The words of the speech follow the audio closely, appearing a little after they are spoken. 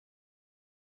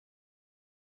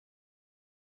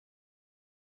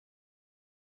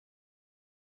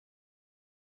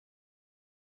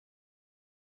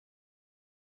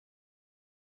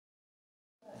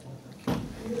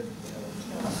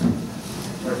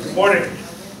Good morning.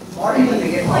 Morning.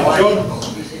 Good.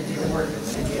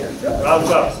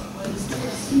 Rounds up.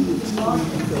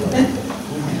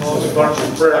 We'll start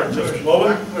with prayer in just a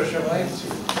moment.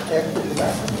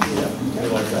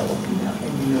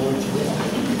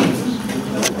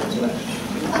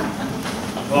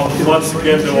 Welcome once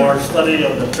again to our study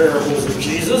of the parables of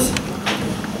Jesus.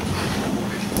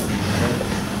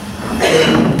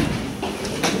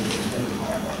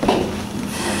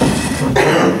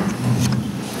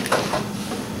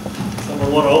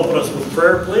 Someone want to open us with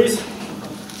prayer, please?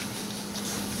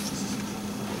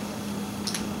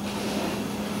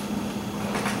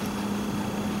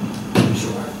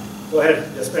 Go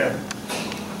ahead. Yes, ma'am.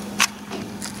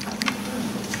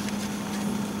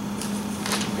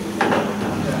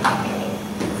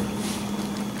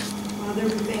 Father, we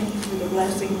thank you for the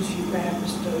blessings you have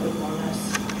bestowed upon us.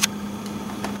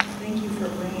 Thank you for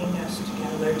bringing us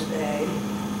together today.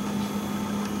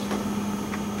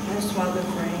 Ask Father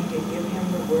Frank to give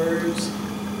him the words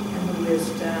and the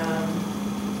wisdom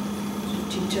to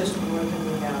teach us more than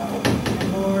we know.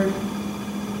 And Lord,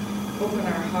 open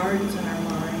our hearts and our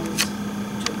minds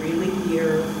to really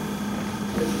hear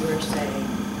what you are saying.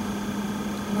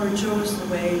 Lord, show us the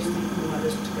ways that you want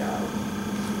us to go.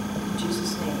 In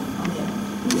Jesus' name, amen.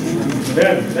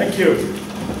 Amen. Thank you.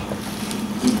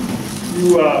 You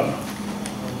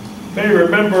may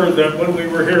remember that when we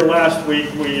were here last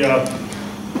week, we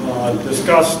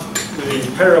discussed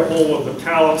the parable of the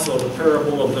talents, or the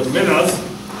parable of the minas.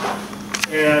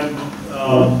 And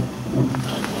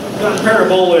that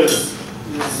parable is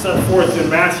set forth in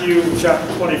Matthew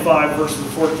chapter 25, verses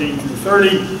 14 through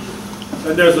 30.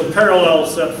 And there's a parallel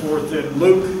set forth in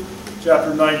Luke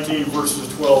chapter 19, verses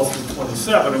 12 through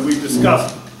 27. And we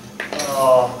discussed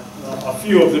a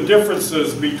few of the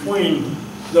differences between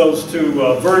those two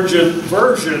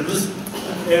versions.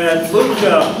 And Luke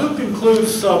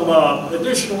includes some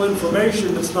additional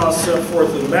information that's not set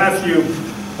forth in Matthew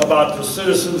about the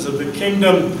citizens of the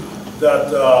kingdom that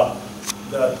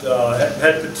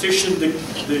had petitioned that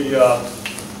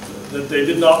they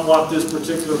did not want this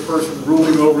particular person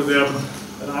ruling over them.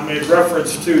 And I made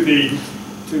reference to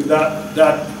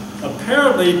that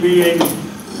apparently being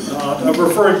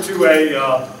referring to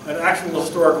an actual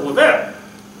historical event.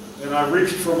 And I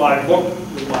reached for my book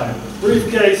in my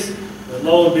briefcase, and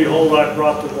lo and behold, I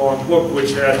brought the wrong book,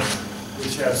 which had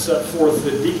set forth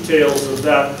the details of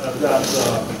that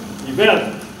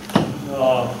event.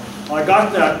 I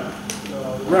got that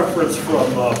reference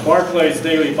from Barclay's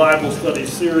Daily Bible Study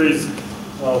Series,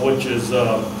 which is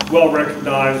well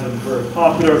recognized and very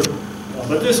popular.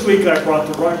 But this week I brought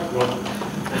the right book,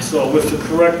 and so with the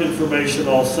correct information,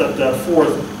 I'll set that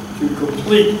forth to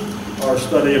complete our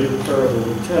study of the parable of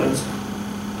the tenants.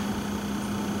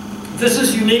 This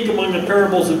is unique among the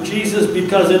parables of Jesus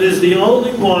because it is the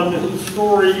only one whose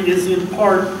story is in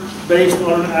part based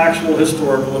on an actual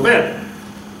historical event.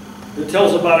 It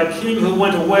tells about a king who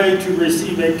went away to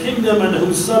receive a kingdom and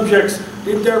whose subjects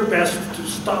did their best to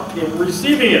stop him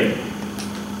receiving it.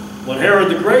 When Herod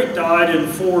the Great died in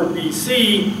 4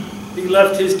 BC, he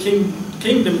left his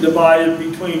kingdom divided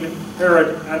between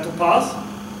Herod Antipas,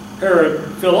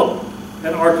 Herod Philip,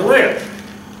 and Archelaus.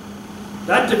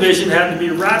 That division had to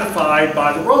be ratified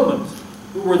by the Romans,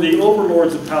 who were the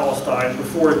overlords of Palestine,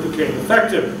 before it became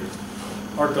effective.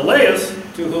 Archelaus,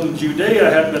 to whom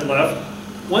Judea had been left,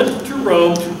 went to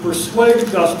Rome to persuade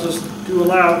Augustus to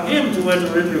allow him to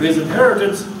enter into his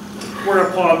inheritance,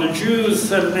 whereupon the Jews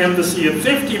sent an embassy of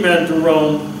 50 men to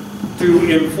Rome to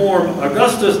inform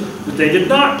Augustus that they did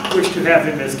not wish to have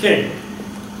him as king.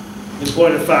 In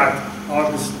point of fact,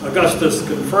 Augustus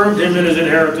confirmed him in his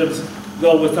inheritance,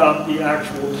 though without the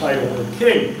actual title of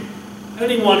king.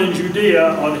 Anyone in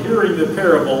Judea, on hearing the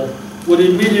parable, would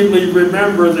immediately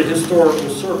remember the historical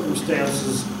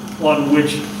circumstances on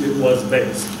which it was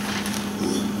based.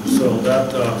 So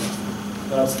that's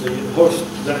the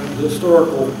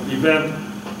historical event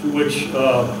to which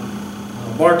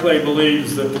Barclay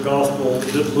believes that the gospel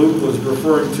that Luke was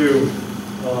referring to,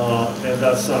 and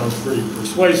that sounds pretty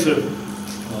persuasive.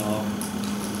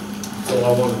 So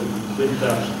I wanted to complete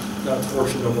that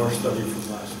portion of our study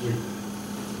from last week.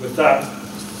 With that,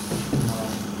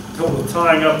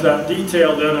 tying up that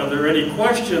detail then, are there any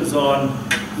questions on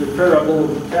the parable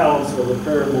of the talents or the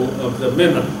parable of the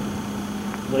mina,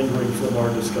 lingering from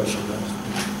our discussion last week?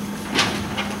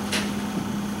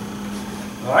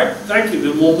 All right, thank you.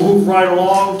 Then we'll move right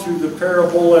along to the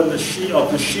parable and of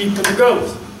the sheep and the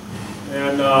goats.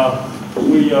 And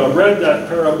we read that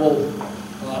parable,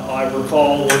 I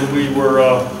recall, when we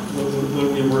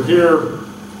were here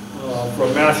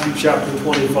from Matthew chapter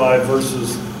 25,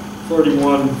 verses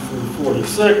 31 through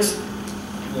 46.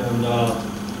 And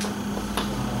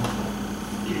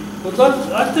but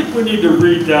I think we need to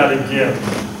read that again.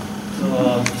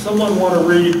 Someone want to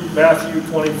read Matthew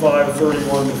 25,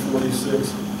 31 to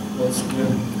 46 once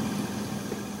again?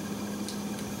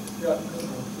 Yeah.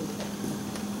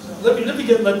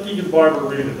 Let Deacon Barbara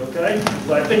read it, okay?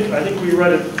 I think we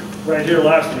read it right here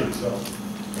last week, so.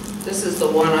 This is the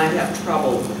one I have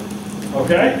trouble with.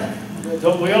 Okay?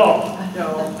 Don't we all?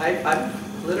 No,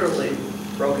 I've literally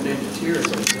broken into tears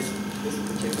over this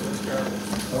particular parable.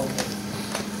 Okay.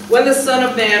 When the Son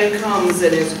of Man comes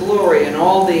in his glory and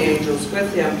all the angels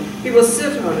with him, he will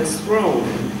sit on his throne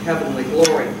in heavenly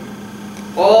glory.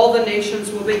 All the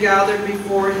nations will be gathered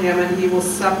before him, and he will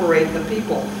separate the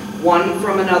people, one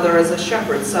from another, as a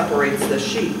shepherd separates the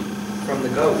sheep from the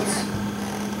goats.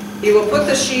 He will put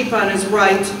the sheep on his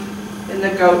right and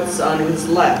the goats on his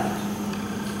left.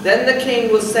 Then the king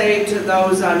will say to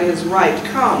those on his right,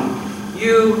 "Come,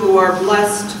 you who are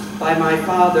blessed by my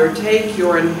Father, take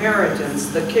your inheritance,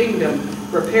 the kingdom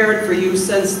prepared for you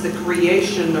since the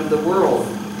creation of the world.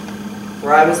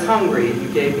 For I was hungry, and you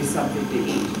gave me something to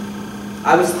eat.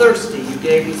 I was thirsty, you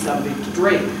gave me something to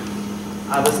drink.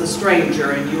 I was a stranger,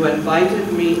 and you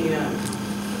invited me in.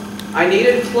 I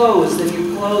needed clothes, and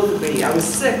you clothed me. I was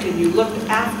sick, and you looked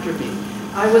after me.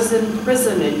 I was in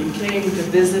prison, and you came to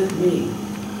visit me."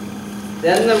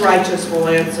 Then the righteous will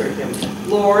answer him,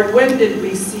 "Lord, when did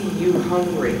we see you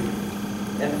hungry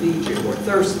and feed you, or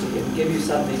thirsty and give you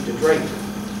something to drink?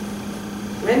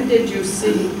 When did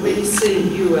we see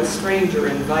you a stranger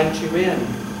and invite you in,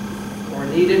 or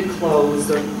needed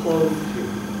clothes or clothed you?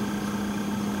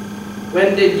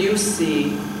 When did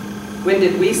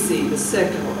we see the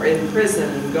sick or in prison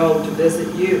and go to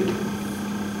visit you?"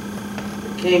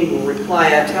 The king will reply,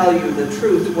 "I tell you the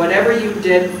truth, whatever you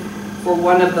did for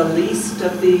one of the least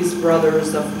of these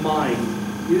brothers of mine,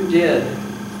 you did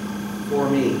for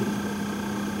me."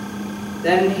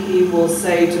 Then he will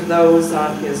say to those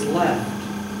on his left,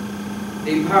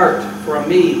 "Depart from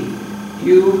me,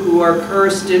 you who are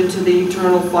cursed, into the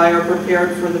eternal fire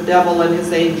prepared for the devil and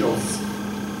his angels.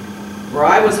 For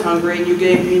I was hungry, and you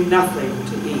gave me nothing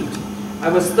to eat. I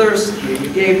was thirsty, and you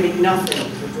gave me nothing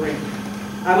to drink.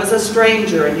 I was a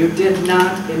stranger, and you did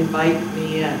not invite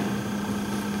me in.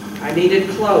 I needed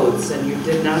clothes, and you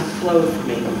did not clothe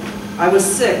me. I was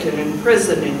sick and in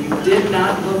prison, and you did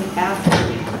not look after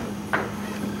me."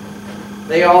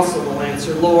 They also will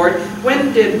answer, "Lord,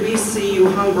 when did we see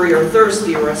you hungry or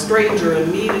thirsty or a stranger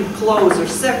and needed clothes or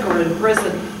sick or in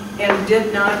prison and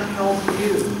did not help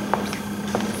you?"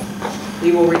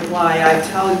 He will reply, "I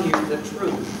tell you the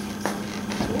truth.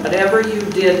 Whatever you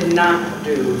did not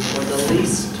do for the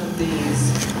least of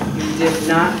these, you did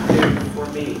not do for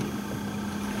me."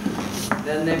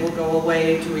 Then they will go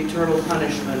away to eternal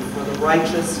punishment, for the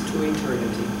righteous to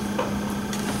eternity.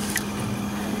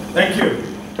 Thank you.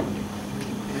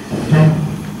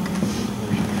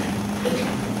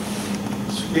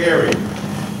 Scary.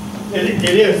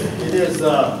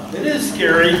 It is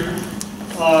scary.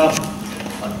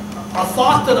 A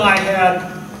thought that I had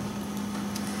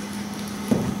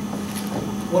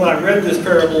when I read this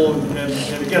parable, and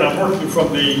again, I'm working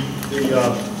from the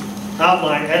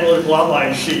analytical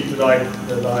outline sheet that I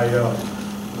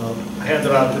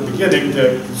handed out at the beginning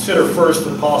to consider first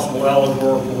the possible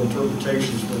allegorical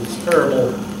interpretations for this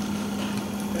parable.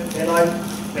 And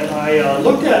I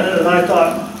looked at it and I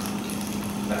thought,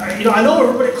 I know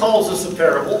everybody calls this a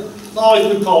parable. It's always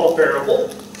been called a parable.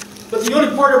 But the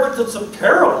only part of it that's a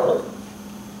parable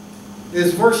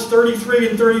is verse 33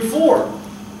 and 34.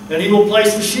 "And he will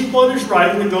place the sheep on his right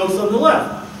and the goats on the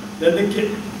left." Then the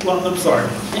kid, well, I'm sorry,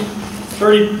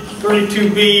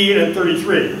 32b and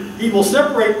 33. "He will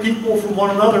separate people from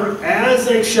one another as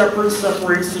a shepherd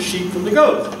separates the sheep from the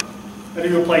goats. And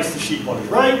he will place the sheep on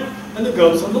his right and the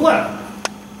goats on the left."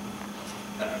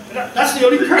 That's the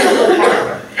only parable part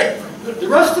of it. The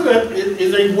rest of it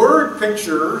is a word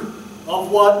picture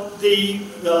of what the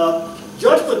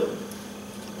judgment,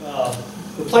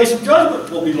 the place of judgment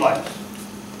will be like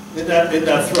in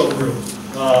that throne room.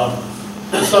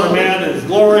 The Son of Man in his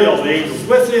glory, all the angels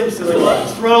with him, sitting on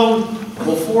his throne.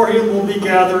 Before him will be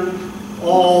gathered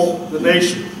all the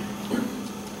nations.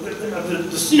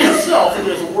 The scene itself,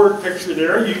 there's a word picture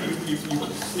there. You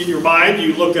in your mind,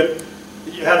 you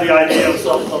have the idea of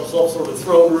some sort of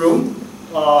throne room,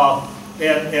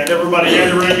 and everybody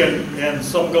entering, and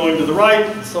some going to the right,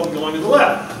 and some going to the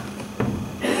left.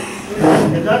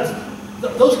 And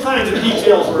those kinds of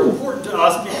details are important to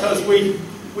us because we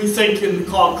think in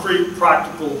concrete,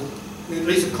 practical, at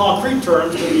least in concrete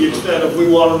terms, to the extent of we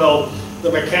want to know the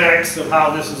mechanics of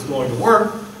how this is going to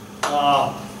work.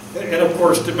 And of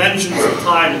course, dimensions of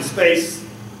time and space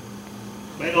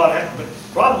may not have, but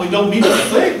probably don't mean a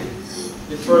thing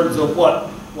in terms of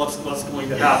what's going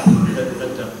to happen at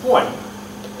that point.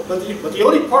 But the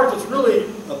only part that's really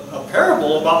a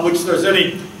parable about which there's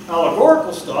any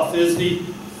allegorical stuff is the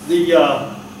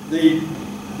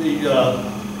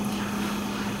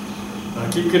I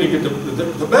keep getting into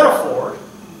the metaphor,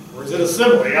 or is it a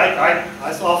simile?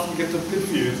 I often get them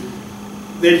confused.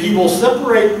 That he will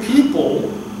separate people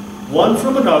one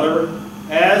from another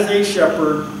as a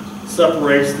shepherd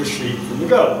separates the sheep from the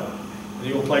goat. And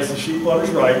he will place the sheep on his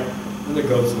right and the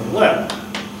goats on the left.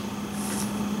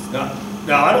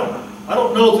 Now I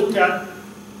don't know that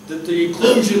the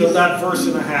inclusion of that verse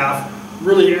and a half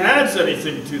really adds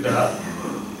anything to that,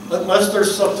 unless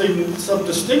there's some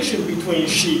distinction between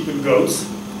sheep and goats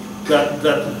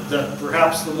that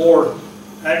perhaps the more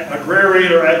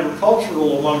agrarian or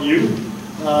agricultural among you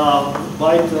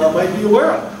might be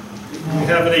aware of. Do you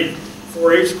have any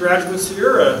 4-H graduates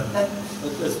here that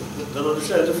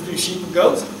understand the difference between sheep and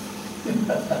goats?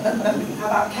 How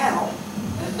about cattle?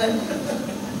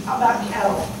 How about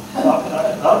cattle?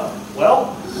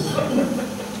 Well,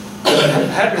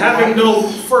 having no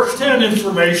first-hand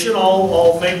information,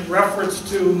 I'll make reference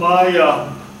to my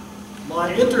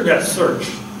my internet search.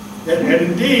 And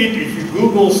indeed, if you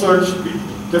Google search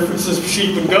differences of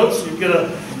sheep and goats, you get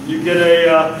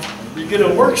a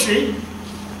worksheet.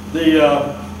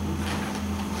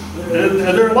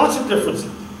 And there are lots of differences.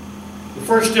 The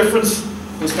first difference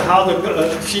is to how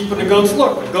the sheep and the goats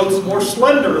look. The goat's more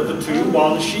slender of the two,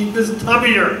 while the sheep is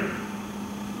tubbier.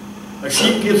 A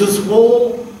sheep gives us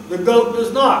wool, the goat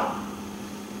does not.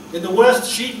 In the West,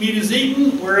 sheep meat is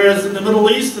eaten, whereas in the Middle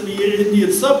East and the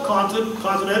Indian subcontinent,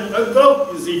 a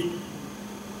goat is eaten.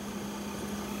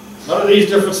 None of these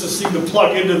differences seem to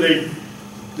plug into the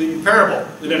parable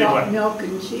in any way. Milk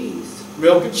and cheese.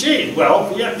 Milk and cheese.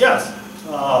 Well, yeah, yes.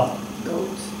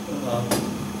 Goats.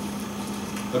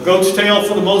 A goat's tail,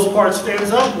 for the most part,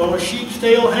 stands up, while a sheep's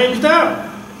tail hangs down.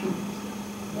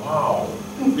 Wow.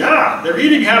 Yeah, their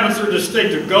eating habits are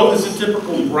distinct. A goat is a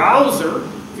typical browser,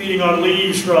 feeding on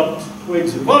leaves, shrubs,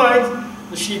 twigs, and vines.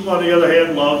 The sheep, on the other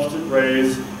hand, loves to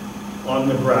graze on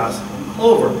the grass and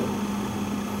clover.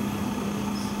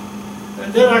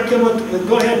 And then I come up to,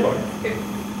 go ahead, Mark.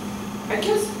 I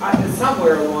guess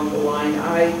somewhere along the line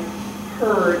I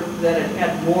heard that it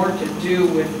had more to do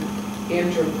with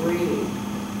interbreeding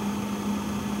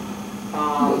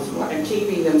and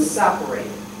keeping them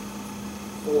separated,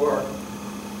 or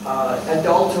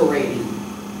adulterating,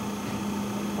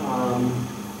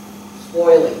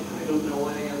 spoiling. I don't know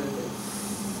any other things.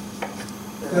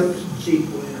 Goats and sheep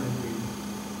will interbreed.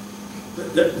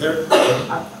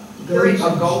 Hearing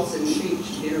of goats and sheep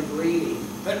interbreeding.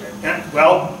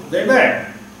 Well, they may.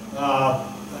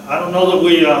 I don't know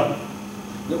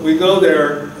that we go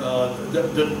there.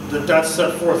 That's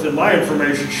set forth in my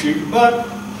information sheet, but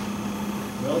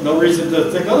well, no reason to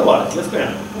think otherwise. Yes,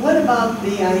 ma'am. What about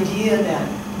the idea that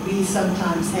we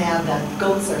sometimes have that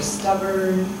goats are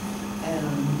stubborn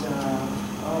and,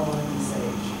 let me say,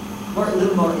 a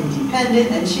little more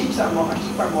independent, and sheep are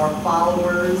more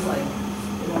followers, like,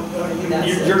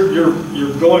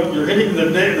 You're hitting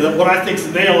what I think is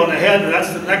the nail on the head, and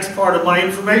that's the next part of my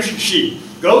information sheet.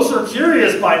 Goats are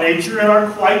curious by nature and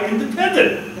are quite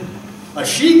independent. A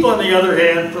sheep, on the other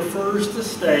hand, prefers to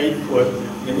stay put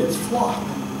in its flock.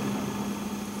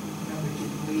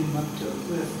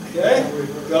 Okay?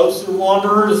 Goats are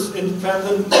wanderers,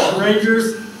 independent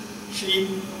rangers. Sheep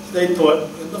stay put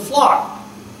in the flock.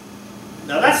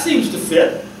 Now that seems to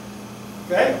fit.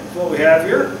 Okay? That's what we have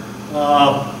here.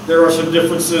 There are some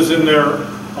differences in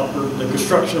the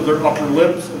construction of their upper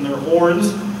lips and their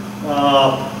horns,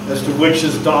 as to which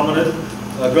is dominant.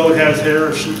 A goat has hair,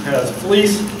 a sheep has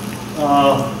fleece.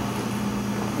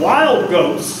 Wild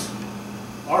goats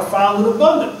are found in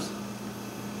abundance,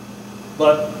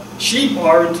 but sheep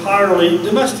are entirely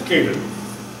domesticated.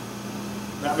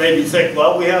 That made me think,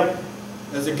 well, we have,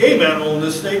 as a game animal in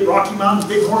this state, Rocky Mountain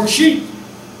bighorn sheep.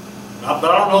 But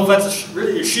I don't know if that's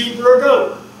really a sheep or a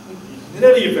goat. In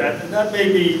any event, and that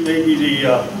may be the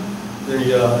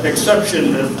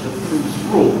exception that proves the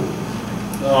rule.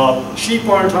 Sheep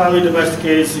are entirely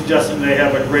domesticated, suggesting they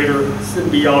have a greater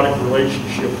symbiotic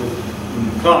relationship with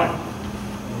humankind.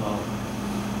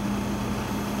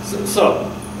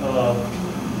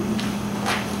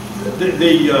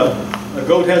 A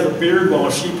goat has a beard while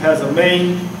a sheep has a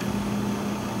mane.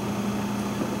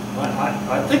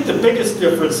 I think the biggest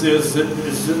difference is that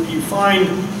you find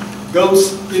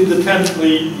goats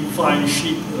independently, you find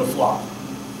sheep in a flock.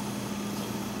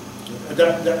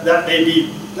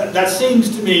 That seems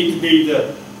to me to be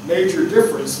the major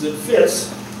difference that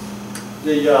fits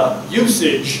the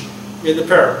usage in the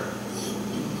parable.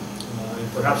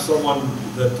 And perhaps someone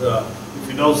that, if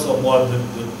you know someone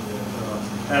that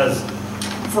has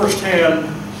firsthand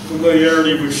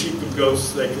familiarity with sheep and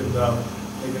goats, they can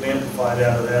amplify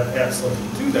that or add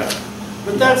something to that.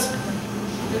 But that's,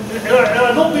 and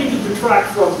I don't mean to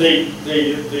detract from the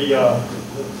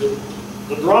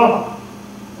drama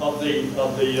of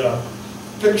the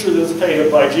picture that's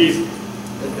painted by Jesus.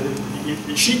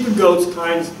 And sheep and goats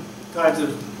kinds of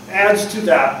adds to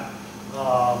that,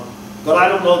 but I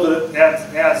don't know that it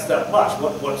adds that much.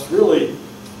 What's really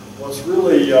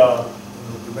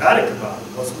dramatic about it,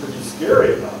 what's pretty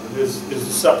scary about it, is the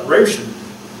separation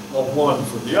of one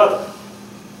from the other.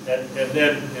 And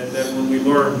then when we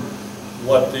learn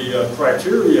what the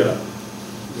criteria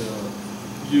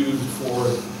used for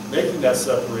making that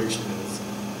separation is,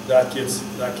 that gets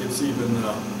even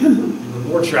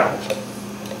more challenging.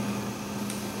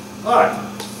 All right,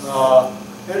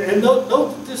 and note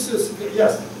that this is,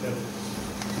 yes.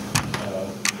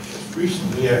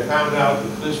 Recently, I found out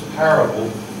that this parable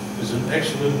is an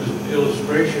excellent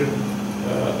illustration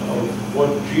of what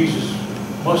Jesus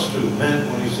must have meant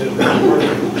when he said,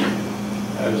 "Worship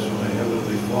as my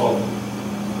heavenly Father."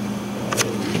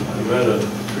 I read a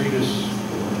treatise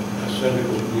from an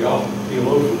ascetical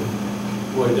theologian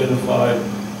who identified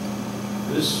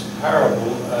this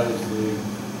parable as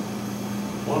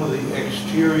one of the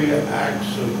exterior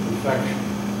acts of perfection.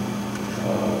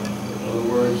 In other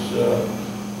words,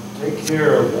 take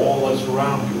care of all that's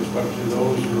around you, especially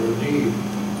those who are in need.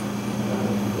 And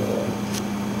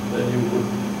then you would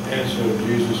answer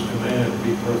Jesus' command,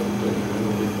 be perfect as your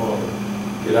heavenly Father.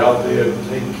 Get out there and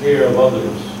take care of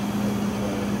others.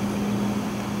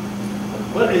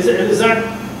 Well, is that,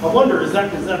 I wonder, is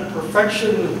that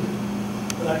perfection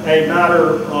a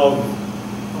matter of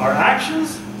our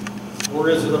actions, or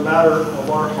is it a matter of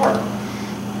our heart?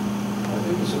 I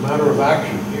think it's a matter of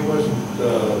action. He wasn't,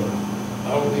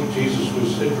 I don't think Jesus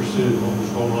was interested in what was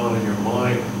going on in your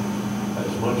mind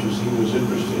as much as he was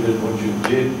interested in what you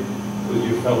did with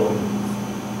your fellow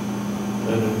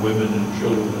men and women and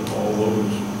children and all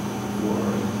those who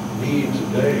are in need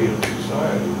today in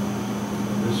society.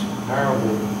 And this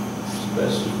parable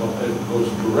specifies, goes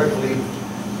directly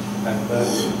at that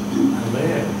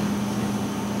command.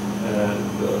 And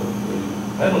the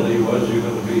penalty was you're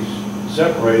going to be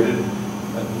separated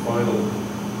at the final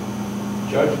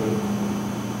judgment.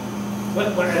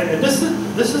 And this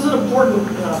is an important,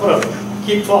 I'm going to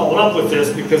keep following up with this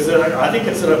because I think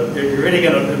you're hitting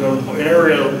in an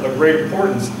area of great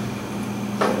importance.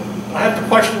 I have to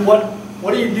question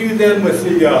what do you do then with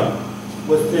the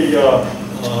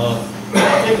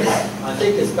I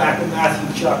think it's back in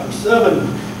Matthew chapter 7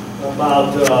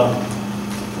 about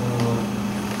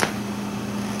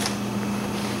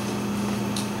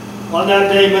on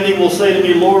that day many will say to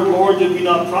me, Lord, Lord, did we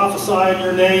not prophesy in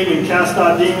your name and cast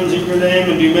out demons in your name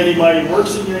and do many mighty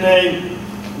works in your name?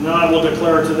 And then I will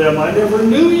declare to them, I never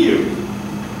knew you.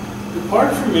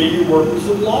 Depart from me, you workers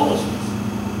of lawlessness.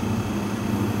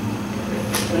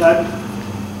 And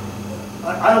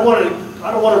I don't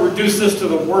want to reduce this to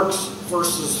the works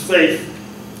versus faith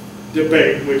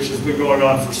debate, which has been going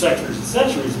on for centuries and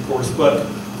centuries, of course. But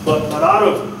out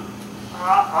of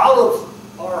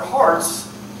our hearts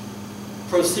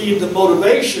proceed the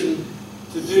motivation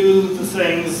to do the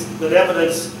things that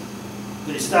evidence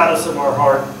the status of our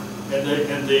heart and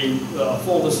the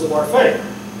fullness of our faith.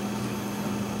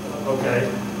 Okay,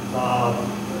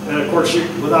 and of course,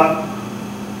 without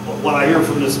what I hear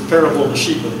from this parable of the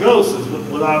sheep and the goats is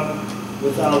without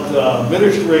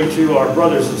ministering to our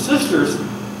brothers and sisters,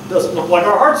 it doesn't look like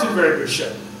our heart's in very good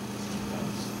shape.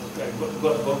 Okay,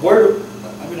 but where?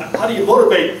 I mean, how do you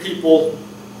motivate people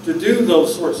to do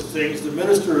those sorts of things, to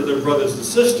minister to their brothers and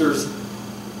sisters,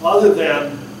 other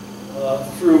than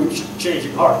through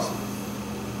changing hearts?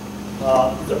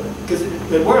 Because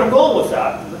where I'm going with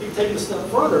that, let me take it a step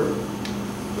further.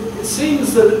 It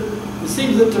seems that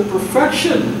the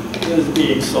perfection that is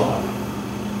being sought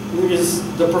is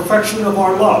the perfection of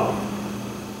our love.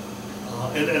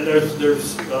 And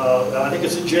there's I think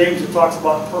it's in James that talks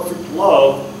about perfect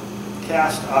love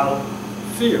cast out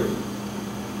fear.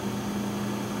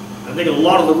 I think a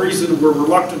lot of the reason we're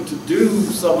reluctant to do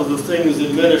some of the things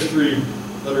in ministry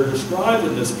that are described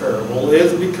in this parable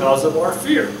is because of our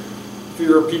fear.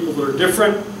 Fear of people that are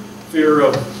different, fear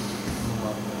of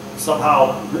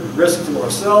somehow risk to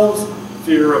ourselves,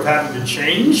 fear of having to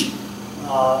change,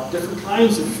 different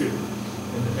kinds of fear.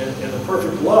 And the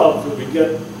perfect love that we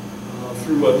get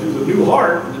through the new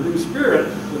heart and the new spirit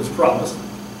that is promised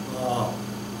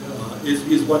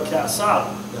is what casts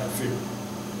out that fear.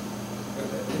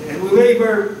 And we're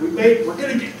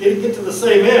going to get to the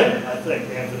same end, I think,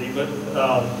 Anthony, but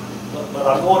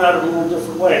I'm going at it a little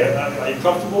different way. Are you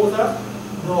comfortable with that?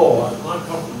 No, I'm not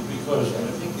comfortable because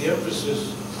I think the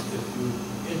emphasis, if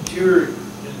you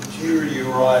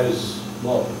interiorize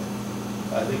love,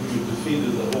 I think you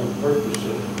defeated the whole purpose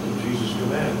of Jesus'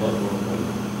 command, love one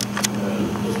another. And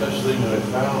the best thing that I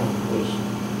found was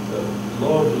that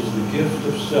love is the gift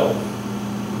of self,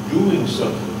 doing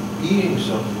something,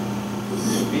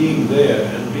 being there,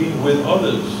 and being with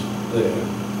others there.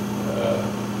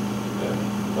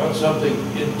 Not something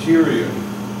interior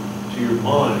to your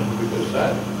mind, because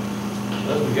that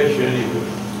doesn't get you anywhere.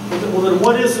 Well, then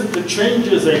what is it that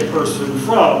changes a person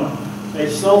from a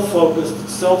self-focused,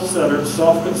 self-centered,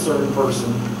 self-concerned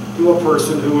person to a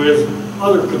person who is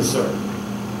other-concerned?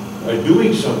 By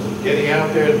doing something, getting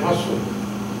out there and hustling.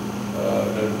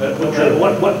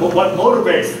 What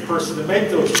motivates the person to make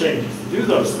those changes, to do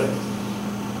those things?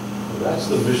 That's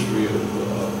the mystery of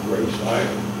grace. I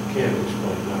can't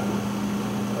explain that.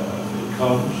 It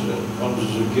comes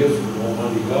as a gift from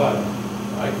Almighty God.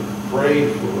 I can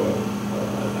pray for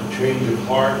a change of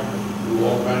heart, I can do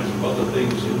all kinds of other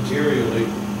things interiorly,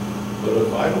 but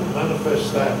if I don't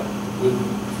manifest that with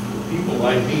the people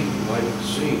I meet and I can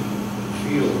see,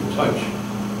 feel, and touch,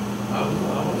 I'm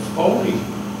a phony.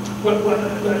 What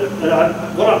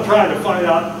I'm trying to find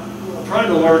out, what I'm trying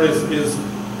to learn is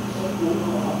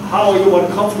how are you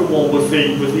uncomfortable with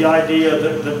the idea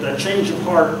that change of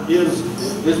heart is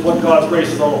what God's grace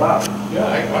is all about? Yeah,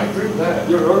 I agree with that.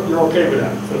 You're okay with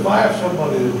that? But if I have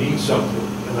somebody that needs something,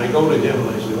 and I go to him and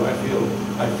I say,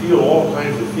 I feel all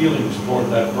kinds of feelings toward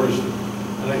that person,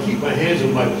 and I keep my hands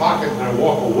in my pocket and I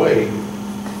walk away,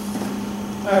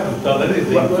 I haven't done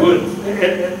anything good.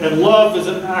 And love is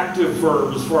an active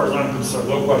verb as far as I'm concerned.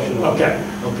 No question about that.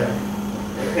 Okay.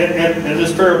 And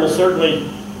this parable certainly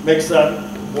makes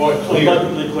that More clear.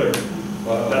 abundantly clear.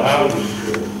 Loudly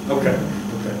clear. Okay.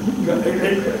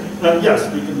 Yes,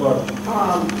 you can mark.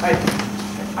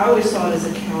 I always saw it as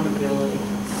accountability.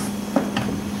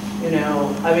 You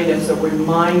know, I mean, it's a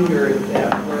reminder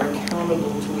that we're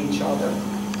accountable to each other.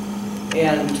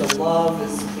 And to love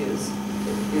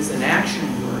is an action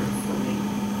word for me.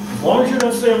 As long as you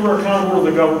don't say we're accountable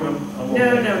to the government. I'm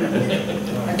okay.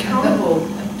 No. Accountable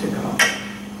to God.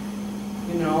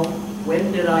 You know,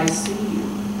 when did I see you?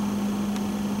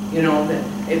 You know, that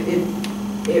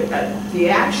the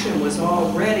action was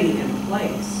already in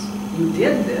place. You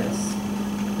did this.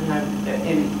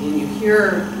 And you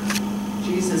hear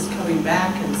Jesus coming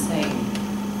back and saying,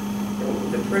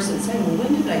 the person saying, well,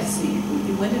 when did I see you?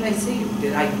 When did I see you?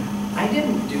 I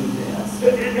didn't do this.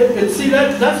 And see,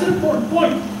 that's an important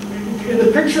point. In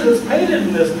the picture that's painted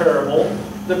in this parable,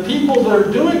 the people that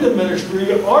are doing the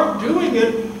ministry aren't doing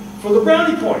it for the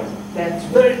brownie point. That's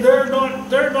right.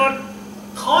 They're not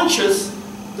conscious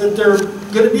that they're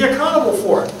going to be accountable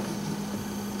for it.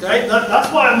 Okay, that's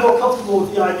why I'm more comfortable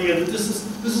with the idea that this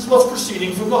is what's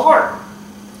proceeding from the heart.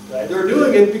 Okay? They're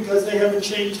doing it because they have a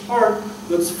changed heart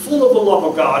that's full of the love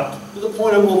of God to the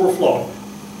point of overflowing.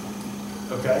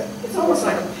 Okay. It's almost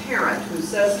like a parent who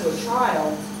says to a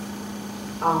child,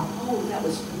 oh, that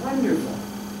was wonderful.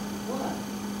 What?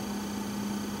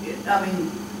 I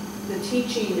mean, the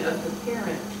teaching of the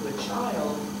parent to a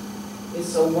child is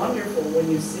so wonderful when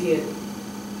you see it,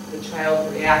 the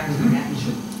child react to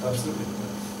action. Absolutely.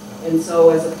 And so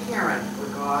as a parent, for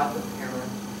God, the parent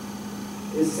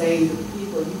is saying to the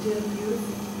people, you did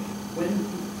beautiful.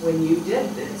 When you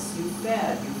did this, you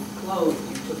fed, you clothed,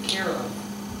 you took care of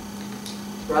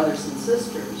brothers and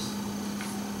sisters.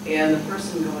 And the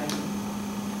person going,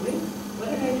 wait, what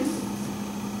did I do?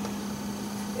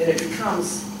 And it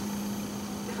becomes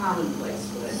commonplace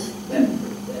for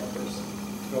that person.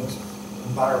 It becomes a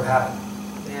matter of habit.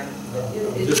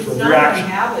 It's Just from not reaction. a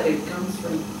habit, it comes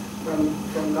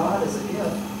from God as a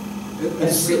gift. It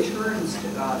returns to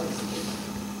God as a gift.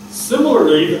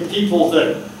 Similarly, the people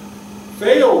that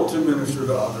failed to minister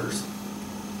to others,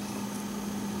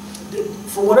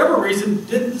 for whatever reason,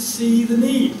 didn't see the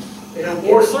need.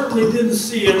 Or certainly didn't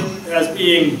see it as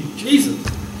being Jesus,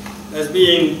 as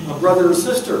being a brother or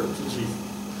sister to Jesus,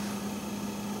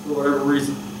 for whatever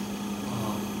reason.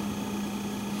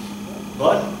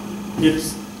 But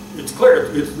it's clear,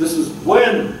 this is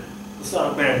when the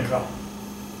Son of Man comes.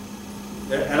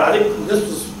 And I think this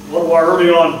was one of our early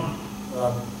on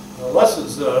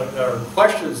lessons or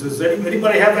questions. Does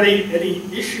anybody have any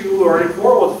issue or any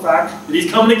quarrel with the fact that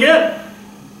he's coming again?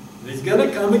 That he's going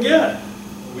to come again.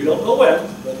 We don't know when,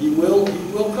 but he will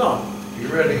come. Be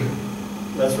ready.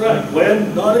 That's right.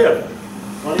 When, not if.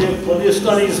 Plenty of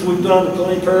studies we've done,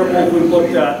 plenty of parables we've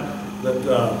looked at that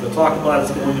talk about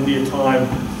it's going to be a time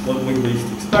when we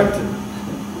least expect it.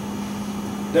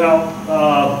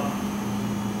 Now,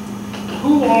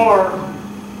 who are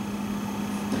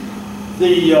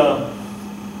the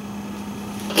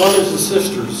brothers and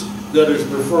sisters that are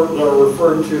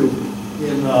referred to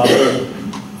in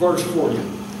verse 40?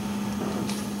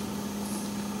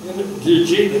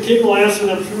 The king will answer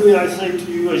them, truly I say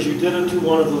to you, as you did it to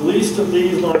one of the least of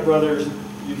these, my brothers,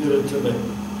 you did it to me.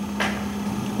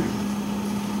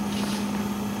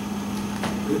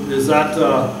 Is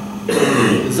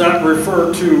that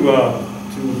referred to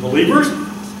believers?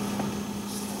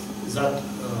 Is that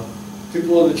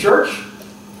people in the church?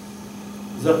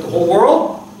 Is that the whole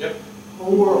world? Yep.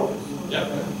 Whole world.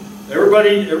 Yep.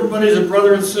 Everybody's a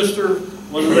brother and sister,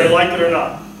 whether they like it or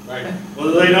not. Right.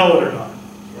 Whether they know it or not.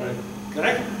 Right.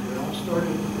 Okay? It all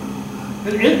started.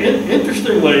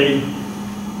 Interestingly,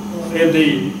 in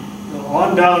the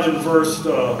on down in verse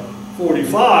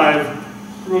 45,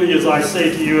 truly as I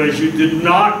say to you, as you did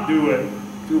not do it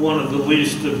to one of the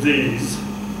least of these.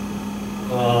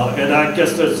 And I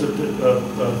guess that's a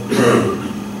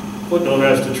footnote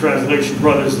as to translation,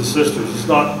 brothers and sisters. It's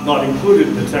not included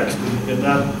in the text in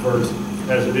that verse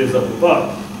as it is up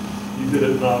above. You did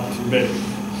it not to me.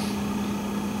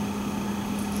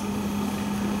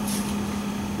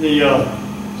 The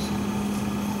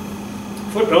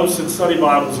footnotes in study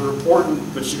Bibles are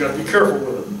important, but you got to be careful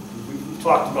with them. We've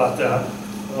talked about that.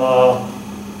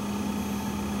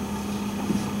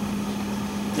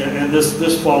 And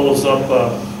this follows up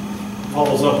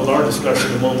with our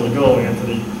discussion a moment ago,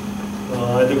 Anthony.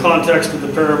 In the context of the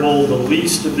parable, the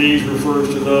least of these refers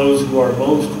to those who are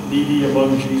most needy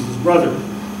among Jesus' brethren.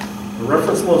 A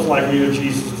reference most likely to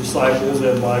Jesus' disciples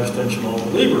and by extension all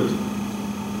believers.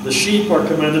 The sheep are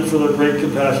commended for their great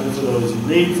compassion for those in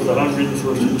need, for the hungry, the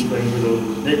thirsty, and stranger, those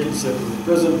who are naked, sick, or in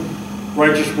prison.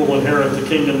 Righteous will inherit the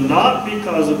kingdom, not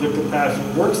because of the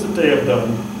compassionate works that they have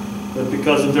done, but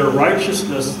because of their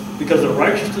righteousness, because their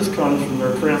righteousness comes from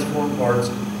their transformed hearts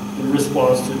in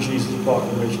response to Jesus'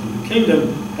 proclamation of the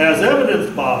kingdom, as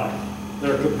evidenced by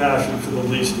their compassion for the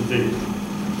least of these.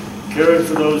 Caring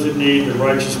for those in need, the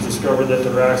righteous discover that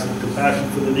their acts of compassion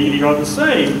for the needy are the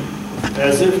same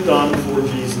as if done for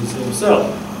Jesus himself.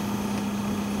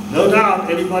 No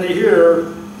doubt, anybody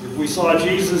here, if we saw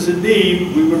Jesus in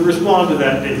need, we would respond to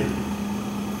that need.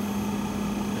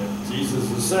 And Jesus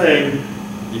is saying,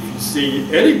 if you see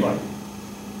anybody,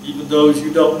 even those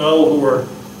you don't know who are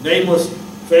nameless,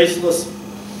 faceless,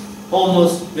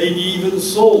 homeless, maybe even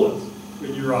soulless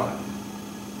in your eye,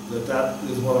 that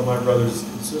is one of my brothers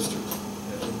and sisters.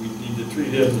 And we need to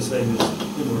treat him the same as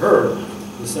him or her,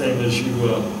 the same as you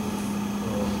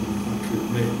treat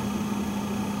me.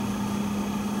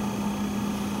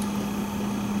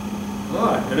 All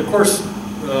right, and of course,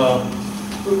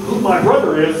 who my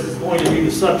brother is going to be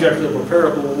the subject of a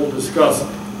parable we'll discuss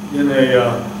in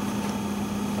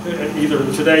either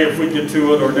today if we get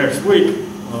to it or next week,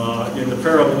 in the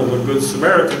parable of the Good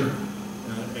Samaritan,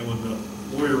 and when the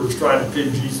lawyer was trying to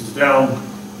pin Jesus down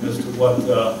as to what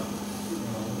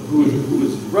who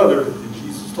is his brother, and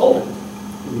Jesus told him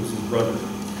who was his brother.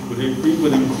 He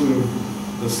would include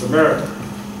the Samaritan.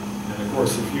 And of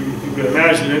course, if you can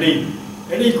imagine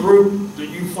any group that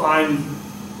you find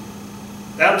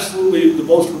absolutely the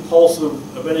most repulsive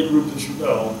of any group that you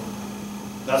know,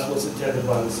 that's what's intended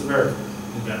by the Samaritan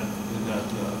in that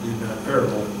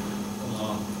parable.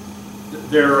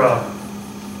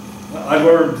 I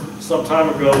learned some time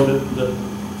ago that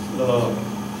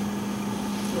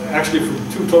actually from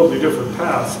two totally different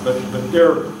paths, but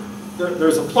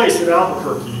there's a place in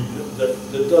Albuquerque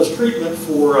that does treatment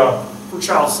for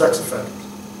child sex offenders,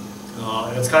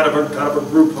 and it's kind of a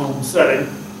group home setting.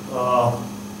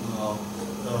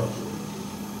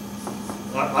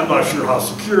 I'm not sure how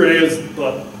secure it is,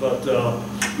 but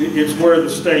it's where the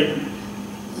state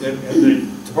and the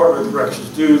Department of Corrections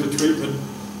do the treatment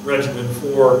regimen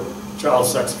for child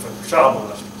sex offenders, child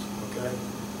molesters. Okay,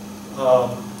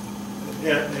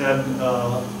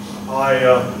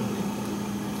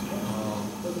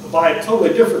 by a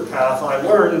totally different path, I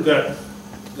learned that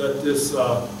this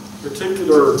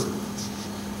particular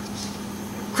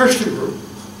Christian group,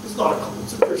 it's not a cult,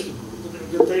 it's a Christian group.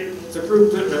 It's a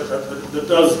group that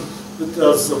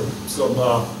does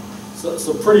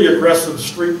some pretty aggressive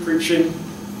street preaching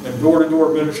and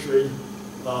door-to-door ministry.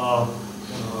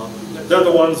 They're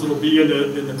the ones that will be in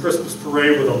the Christmas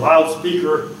parade with a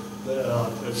loudspeaker,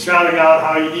 shouting out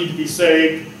how you need to be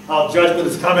saved, how judgment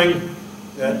is coming,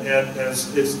 and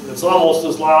it's almost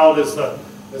as loud as the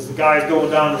guys going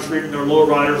down the street in their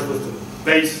lowriders with the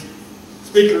bass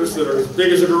speakers that are as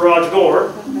big as a garage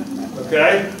door.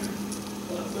 Okay.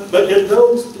 But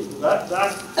those people, that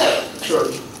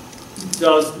church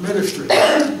does ministry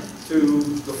to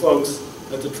the folks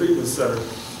at the treatment center,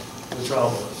 the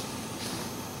child molesters.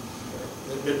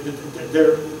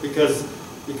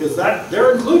 Because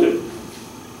they're included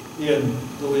in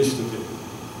the least of these.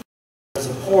 As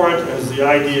abhorrent as the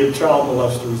idea of child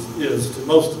molesters is to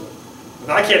most of them.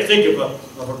 And I can't think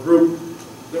of a group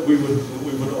that we would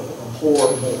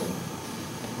abhor more.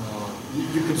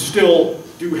 You can still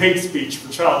do hate speech for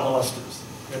child molesters,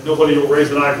 and nobody will raise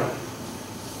an eyebrow.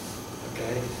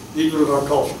 Okay? Even in our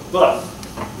culture. But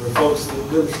there are folks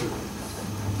that minister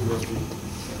to those people,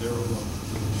 and they're alone.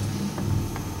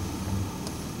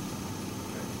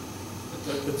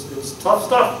 It's tough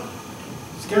stuff,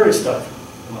 scary stuff,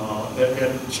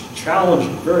 and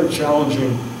challenging, very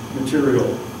challenging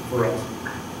material for us.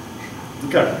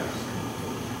 Okay.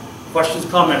 Questions,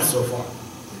 comments so far?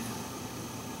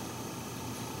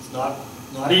 It's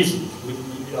not easy.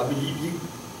 I mean,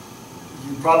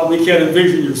 you probably can't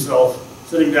envision yourself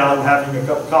sitting down and having a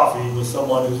cup of coffee with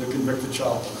someone who's a convicted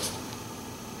child molester.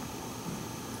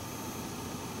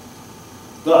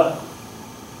 But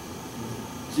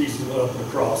Jesus went up on the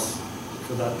cross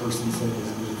for that person's sin as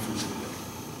a good for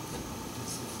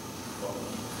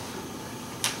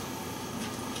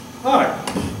you. All right.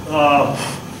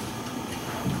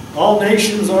 All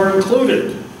nations are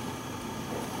included.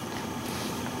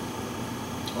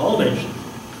 All nations.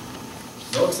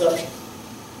 No exception.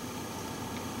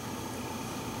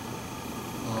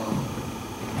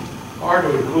 Hard to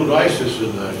include ISIS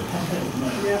in that.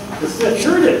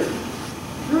 Sure it is.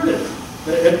 Sure it is.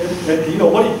 And you know,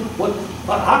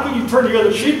 how can you turn the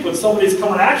other cheek when somebody's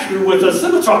coming at you with a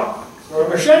scimitar or a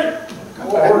machete?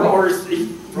 Or he's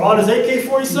drawing his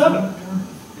AK-47?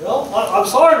 You know, I'm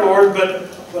sorry, Lord, but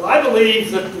I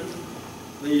believe that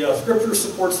the Scripture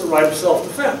supports the right of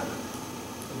self-defense,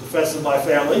 the defense of my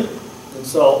family. And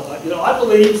so, you know, I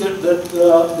believe that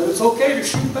it's okay to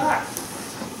shoot back.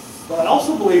 But I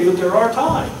also believe that there are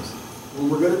times when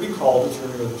we're going to be called to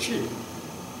turn the other cheek.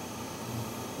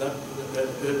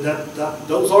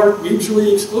 Those aren't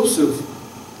mutually exclusive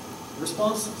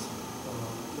responses.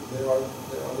 They are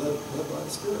led by the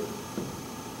Spirit.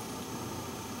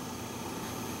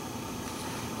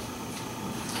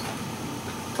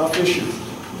 Tough issues.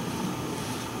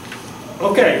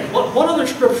 Okay, what other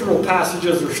scriptural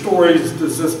passages or stories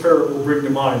does this parable bring to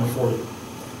mind for you?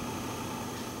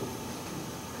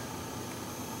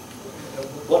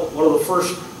 One of the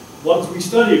first ones we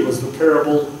studied was the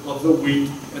parable of the wheat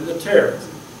and the tares.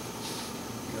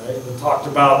 Okay, it talked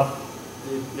about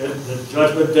the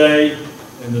judgment day,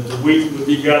 and that the wheat would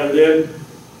be gathered in,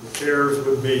 the tares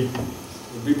would be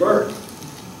burned.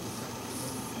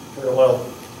 Parallel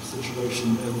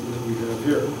situation that we have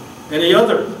here. Any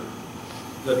other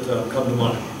that come to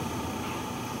mind?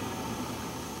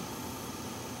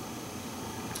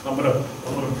 I'm going to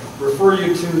refer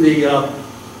you to the.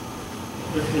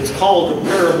 It's called the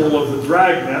parable of the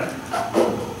dragnet,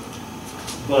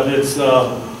 but it's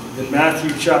in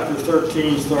Matthew chapter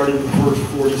 13, starting in verse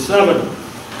 47.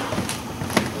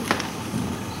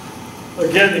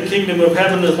 Again, the kingdom of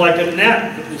heaven is like a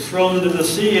net that was thrown into the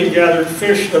sea and gathered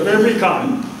fish of every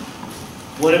kind.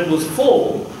 When it was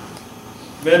full,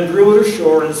 men drew it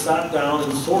ashore and sat down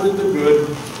and sorted the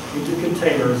good into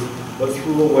containers, but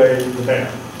threw away the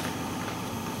bad.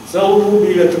 So it will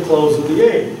be at the close of the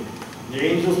age. The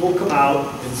angels will come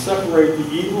out and separate the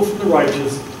evil from the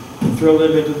righteous and throw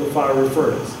them into the fiery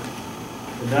furnace.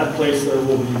 In that place there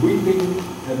will be weeping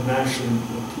and gnashing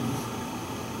of teeth.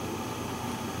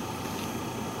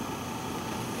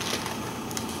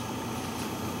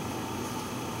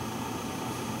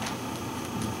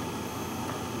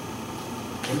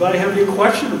 Anybody have any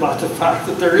question about the fact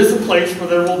that there is a place where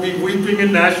there will be weeping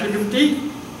and gnashing of teeth?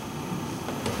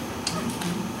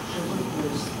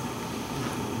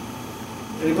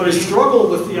 Anybody struggle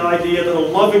with the idea that a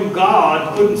loving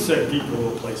God couldn't send people to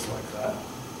a place like that?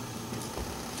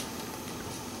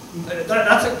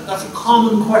 That's a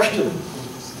common question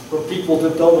for people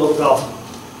that don't know the gospel.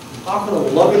 How can a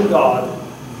loving God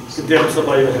condemn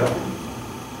somebody to hell?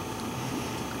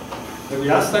 Have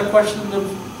you asked that question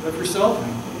of yourself?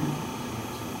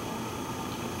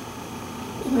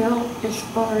 Well, as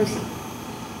far as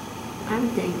I'm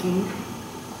thinking,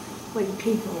 when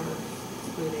people are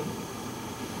living,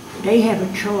 they have a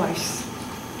choice.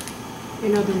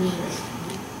 In other words,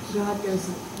 God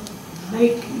doesn't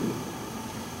make you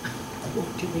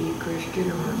want to be a Christian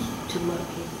or to love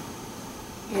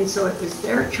Him. And so it was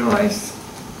their choice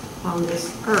on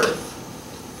this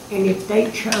earth. And if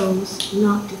they chose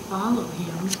not to follow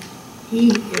Him, He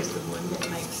is the one that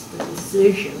makes the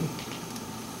decision.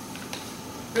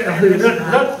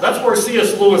 That's where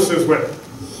C.S. Lewis is with.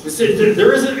 You see,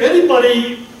 there isn't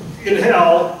anybody in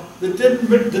hell that didn't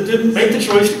make the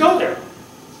choice to go there.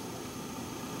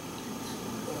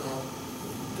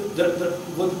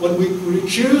 When we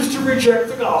choose to reject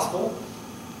the gospel,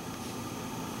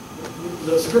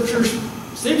 the scripture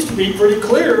seems to be pretty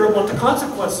clear on what the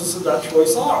consequences of that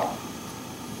choice are.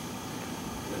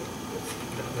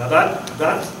 Now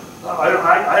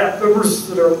I have members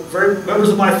that are members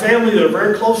of my family that are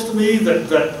very close to me that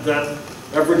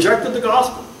have rejected the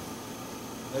gospel,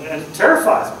 and it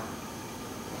terrifies me.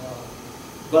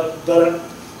 But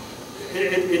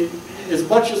as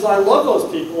much as I love those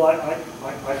people, I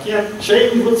can't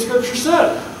change what Scripture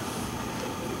said.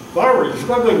 Barbara, you're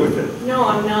struggling with it. No,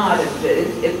 I'm not.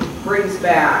 It brings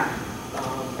back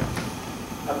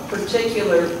a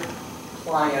particular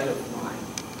client of mine,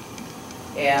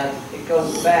 and it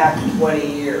goes back 20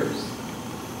 years.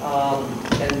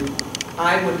 And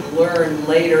I would learn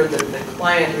later that the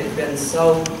client had been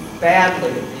so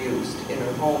badly abused in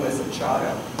her home as a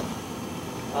child.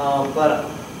 But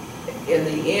in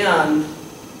the end,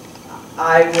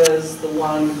 I was the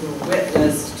one who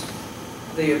witnessed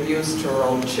the abuse to her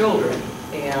own children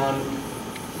and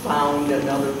found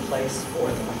another place for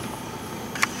them.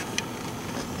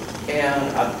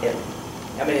 And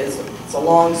I mean, it's a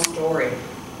long story.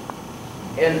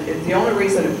 And the only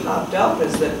reason it popped up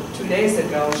is that 2 days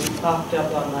ago she popped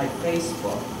up on my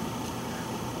Facebook,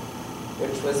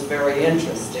 which was very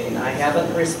interesting. I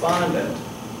haven't responded,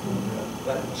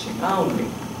 but she found me.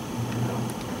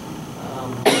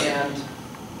 And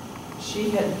she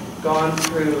had gone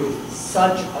through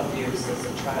such abuse as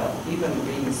a child, even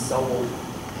being sold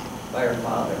by her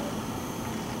father.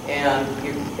 And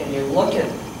you look at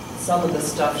some of the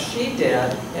stuff she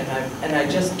did, and I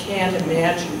just can't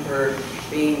imagine her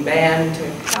being banned to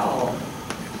hell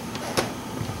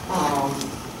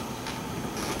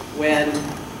when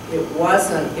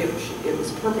it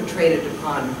was perpetrated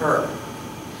upon her.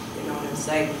 You know what I'm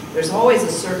saying? There's always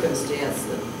a circumstance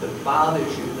that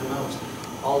bothers you the most.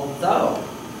 Although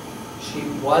she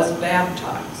was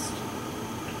baptized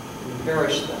in the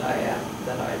parish that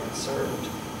I served,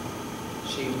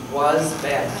 she was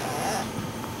baptized,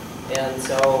 and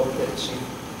so that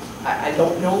I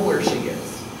don't know where she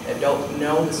is. I don't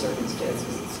know the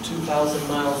circumstances. It's 2,000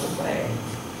 miles away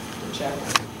to check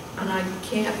her. And I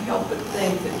can't help but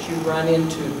think that you run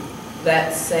into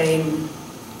that same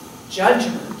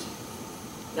judgment,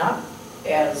 not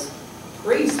as a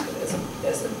priest, but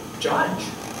as a judge.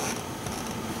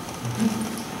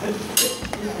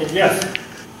 Yes,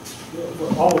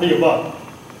 all of the above.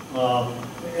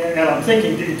 And I'm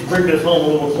thinking, to bring this home a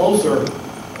little closer,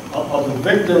 of the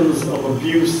victims of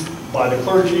abuse by the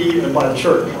clergy and by the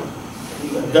church.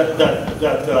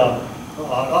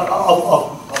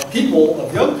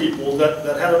 Of young people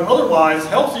that had an otherwise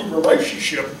healthy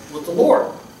relationship with the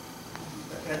Lord.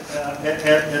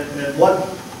 And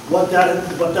what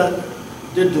that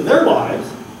did to their lives,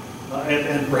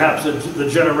 and perhaps the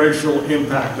generational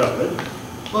impact of it.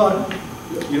 But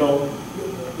you know,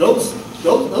 those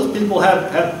people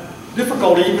have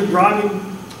difficulty even driving.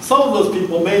 Some of those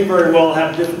people may very well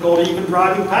have difficulty even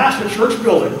driving past a church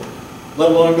building,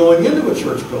 let alone going into a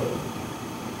church building.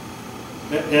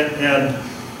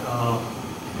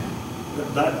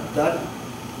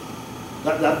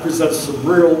 That presents some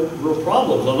real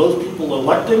problems. Are those people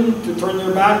electing to turn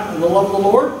their back on the love of the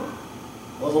Lord?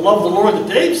 Well, the love of the Lord that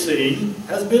they've seen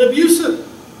has been abusive,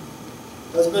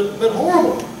 has been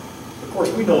horrible. Of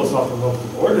course, we know it's not the love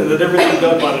of the Lord, and that everything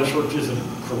done by the church isn't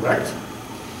correct.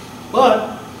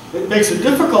 But it makes it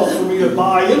difficult for me to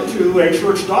buy into a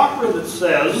church doctrine that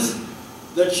says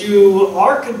that you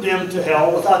are condemned to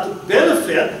hell without the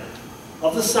benefit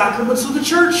of the sacraments of the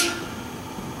church.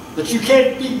 That you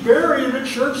can't be buried in a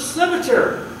church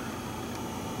cemetery,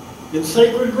 in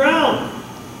sacred ground,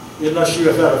 unless you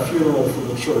have had a funeral from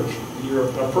the church. You're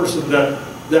a person that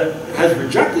has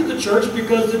rejected the church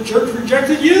because the church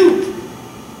rejected you.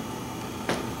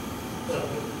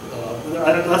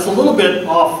 That's a little bit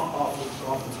off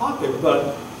the topic,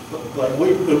 but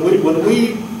when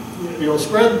we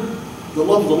spread the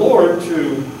love of the Lord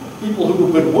to people who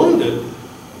have been wounded,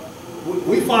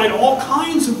 we find all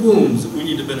kinds of wounds that we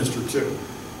need to minister to,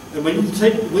 and we need to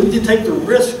take the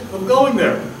risk of going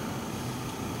there.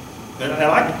 And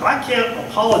I can't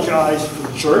apologize for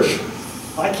the church.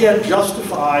 I can't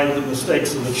justify the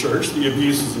mistakes of the church, the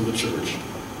abuses of the church.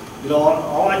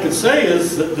 All I can say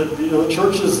is that the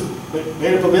church is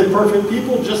made up of imperfect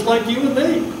people just like you and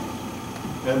me.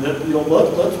 And that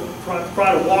let's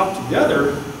try to walk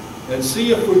together and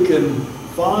see if we can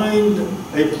find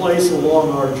a place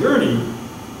along our journey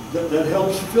that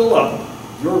helps fill up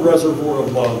your reservoir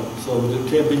of love so that it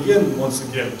can begin once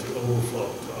again to overflow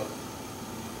to others.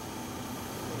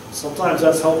 Sometimes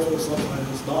that's helpful, sometimes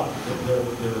it's not.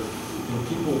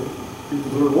 People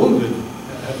who are wounded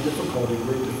have difficulty,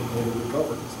 great difficulty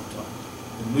recovering sometimes.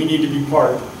 And we need to be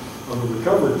part of the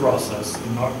recovery process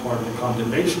and not part of the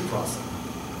condemnation process.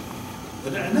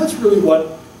 And that's really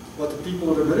what the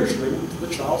people that are ministering to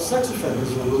the child sex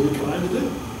offenders are really trying to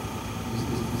do.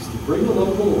 Is to bring the love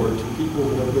of the Lord to people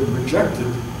who have been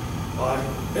rejected by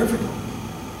everyone.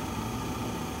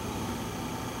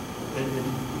 And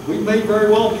we may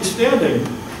very well be standing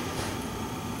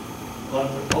on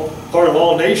part of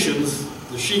all nations,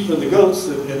 the sheep and the goats,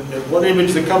 and one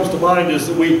image that comes to mind is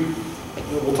that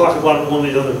we'll talk about it in one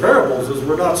of the other parables, is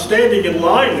we're not standing in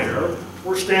line there,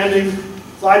 we're standing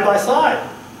side by side.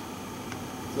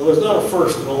 So there's not a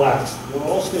first and a last. We're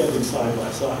all standing side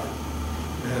by side.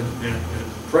 And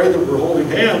pray that we're holding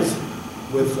hands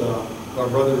with our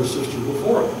brother or sister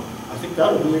before him. I think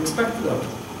that will be expected of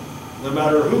them, no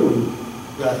matter who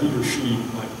that he or she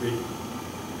might be.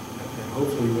 And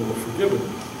hopefully we will forgive them.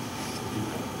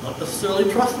 Not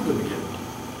necessarily trusted them again.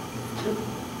 Forgive them.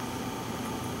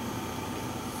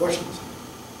 Questions?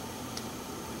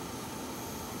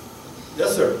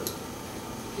 Yes, sir.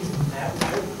 Isn't that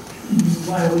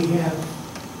why we have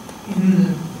in the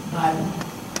Bible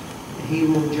that He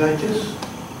will judge us?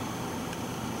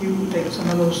 He will take some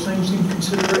of those things in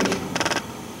consideration.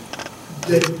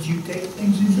 Did you take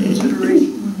things into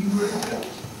consideration when you were a judge?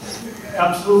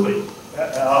 Absolutely.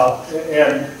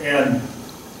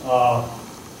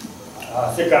 I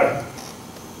think I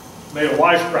made a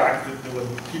wisecrack that when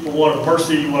people wanted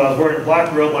mercy when I was wearing a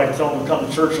black robe, I tell them to come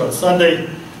to church on Sunday,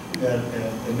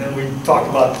 and then we talk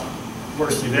about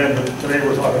mercy then, but today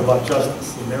we're talking about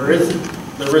justice. And there is a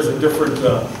different,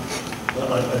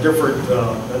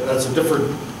 that's a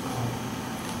different,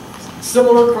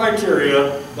 similar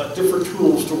criteria, but different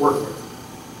tools to work with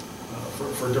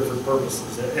for different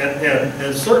purposes.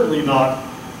 And certainly not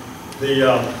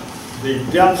the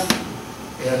depth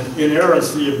and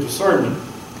inerrancy of discernment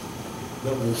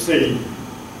that we'll see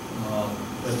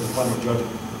at the final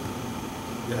judgment.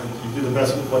 Yeah, you do the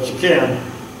best with what you can,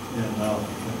 and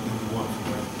move on from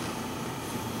there.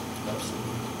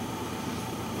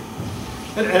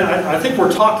 Absolutely. And I think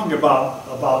we're talking about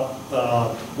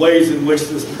ways in which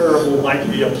this parable might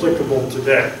be applicable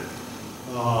today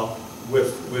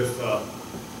with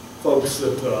folks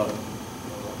that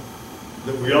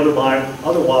we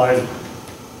otherwise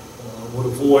would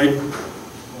avoid.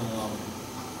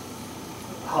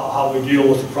 How we deal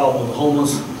with the problem of the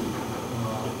homeless,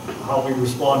 how we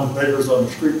respond to beggars on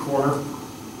the street corner,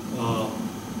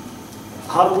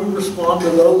 how do we respond to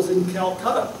those in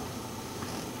Calcutta?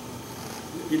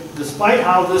 Despite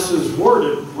how this is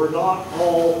worded, we're not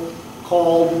all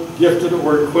called, gifted,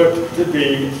 or equipped to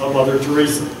be a Mother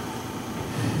Teresa.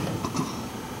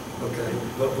 Okay,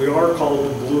 but we are called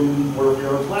to bloom where we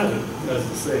are planted, as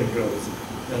the saying goes,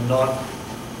 and not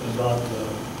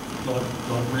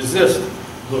resist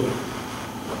blooming.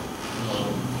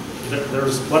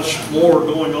 There's much more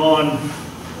going on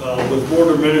with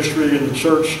border ministry in the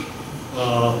church,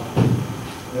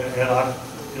 and I'm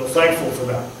thankful for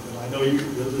that. And I know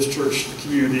this church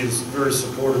community is very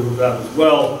supportive of that as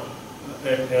well.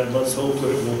 And let's hope that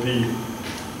it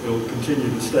will continue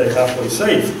to stay halfway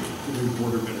safe to do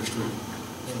border ministry.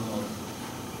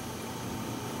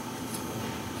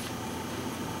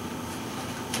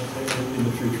 In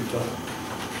the future time.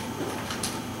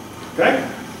 Okay?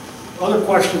 Other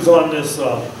questions on this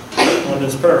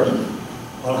parable,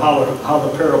 on how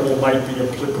the parable might be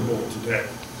applicable today?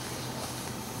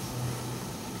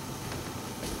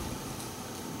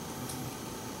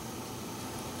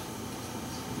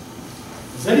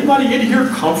 Is anybody in here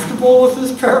comfortable with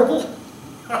this parable?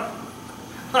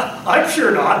 I'm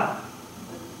sure not.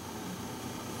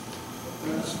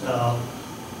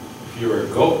 If you were a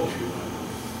goat, you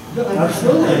might.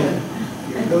 Absolutely.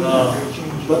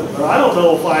 But I don't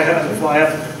know if I have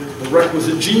the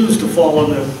requisite genes to fall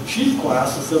in the sheep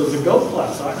class instead of the goat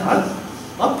class.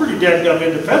 I'm pretty dadgum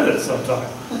independent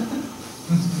sometimes.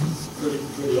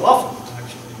 Pretty often,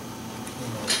 actually.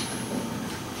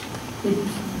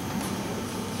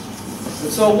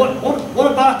 And so what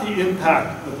about the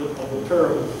impact of the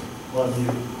parable on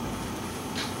you?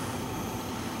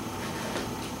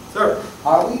 Sir?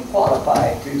 Are we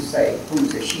qualified to say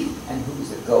who's a sheep and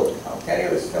who's a goat? I'll tell you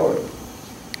a story.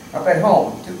 Up at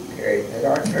home, at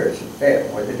our church in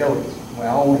Fayetteville, where the Doties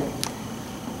all went.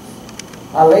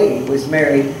 A lady was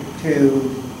married to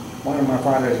one of my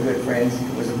father's good friends. He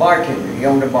was a bartender. He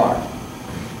owned a bar.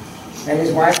 And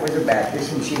his wife was a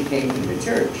Baptist, and she came to the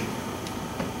church.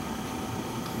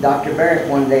 Dr. Barrett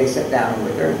one day sat down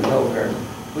with her and told her,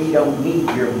 "We don't need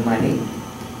your money.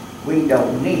 we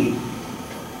don't need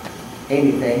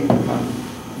anything from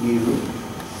you.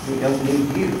 We don't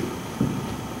need you.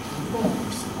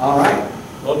 All right.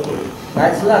 Lovely.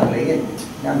 That's lovely, isn't it?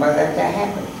 Now, but that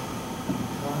happened.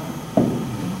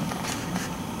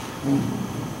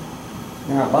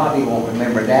 Now, Bobby won't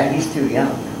remember that. He's too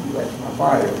young. But my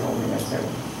father told me that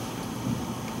several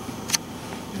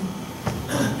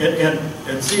times.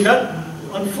 And see, that,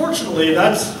 unfortunately,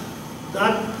 that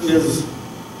is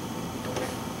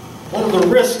one of the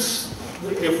risks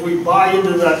if we buy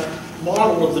into that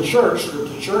model of the church, that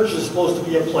the church is supposed to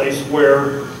be a place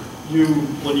where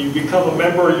when you become a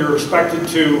member, you're expected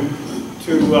to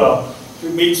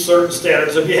meet certain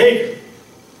standards of behavior.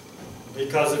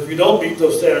 Because if you don't meet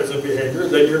those standards of behavior,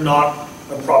 then you're not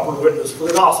a proper witness for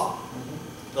the gospel.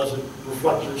 It doesn't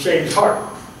reflect your changed heart.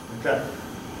 Okay.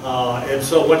 And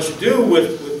so what you do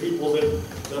with people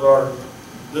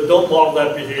that don't model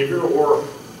that behavior, or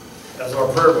as our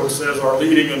prayer book says, are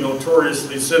leading a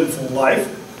notoriously sinful life,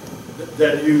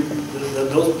 then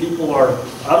those people are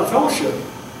out of fellowship.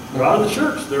 They're out of the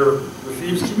church. They're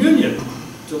refused communion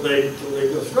till they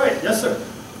go straight. Yes, sir.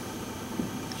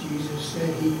 Jesus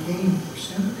said he came for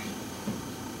sinners.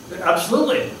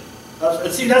 Absolutely.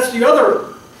 And see, that's the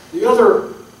other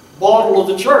model of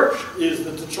the church, is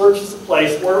that the church is a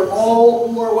place where all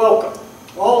who are welcome.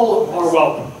 All are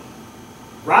welcome.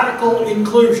 Radical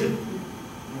inclusion.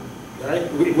 Okay?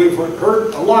 We've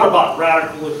heard a lot about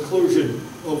radical inclusion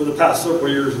over the past several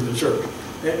years in the church,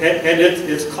 and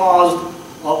it's caused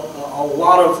a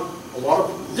lot of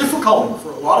difficulty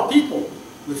for a lot of people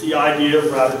with the idea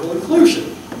of radical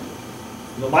inclusion.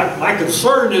 You know, my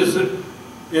concern is that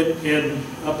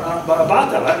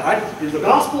about that. The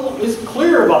gospel is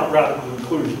clear about radical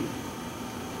inclusion,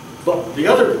 but the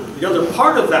other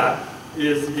part of that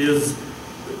is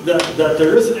that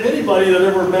there isn't anybody that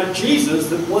ever met Jesus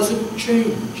that wasn't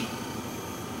changed.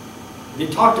 He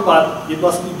talked about you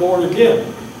must be born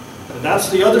again, and that's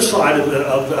the other side of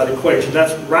that equation.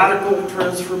 That's radical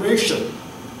transformation.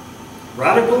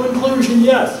 Radical inclusion,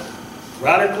 yes.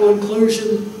 Radical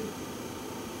inclusion.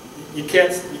 You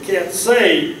can't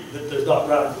say that there's not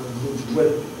radical inclusion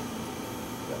with it.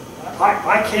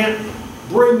 I can't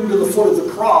bring to the foot of the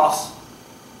cross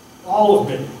all of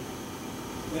me,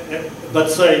 but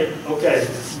say, okay,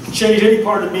 change any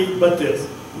part of me but this.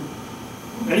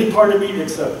 Any part of me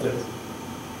except this.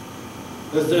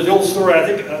 There's the old story, I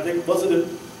think wasn't it,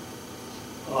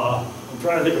 I'm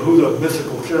trying to think of who the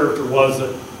mystical character was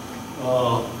that,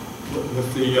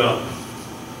 with the,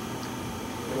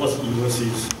 it wasn't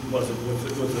Ulysses. Was it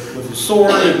with his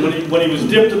sword, and when he was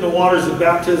dipped in the waters of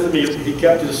baptism, he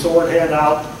kept his sword hand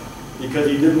out because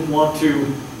he didn't want to,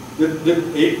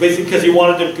 basically because he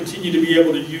wanted to continue to be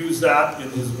able to use that in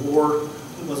his war.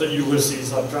 It wasn't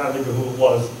Ulysses, I'm trying to think of who it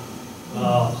was.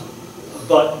 And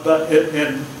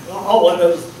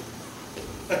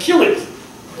Achilles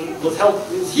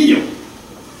was healed.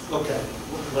 Okay,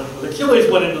 when Achilles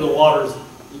went into the waters,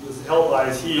 he was held by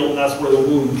his heel, and that's where the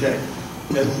wound came.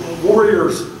 And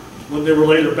warriors, when they were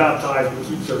later baptized, would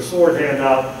keep their sword hand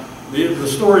out. The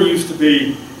story used to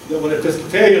be that when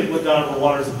Episcopalians went down to the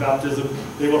waters of baptism,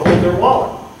 they would hold their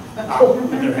wallet out in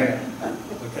their hand.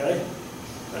 Okay?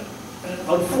 And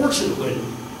unfortunately,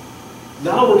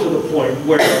 now we're to the point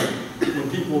where when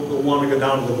people want to go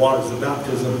down to the waters of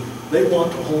baptism, they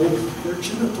want to hold their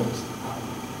genitals out.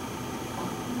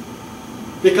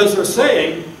 Because they're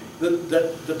saying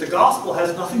that the gospel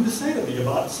has nothing to say to me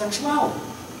about sexuality.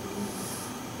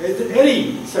 That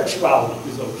any sexuality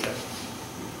is okay.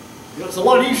 You know, it's a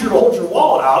lot easier to hold your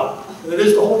wallet out than it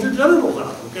is to hold your genitals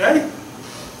out, okay?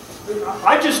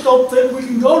 I just don't think we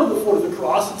can go to the foot of the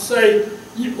cross and say,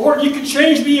 Lord, you can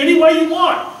change me any way you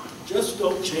want. Just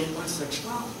don't change my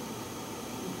sexuality.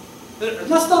 And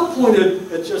let's not point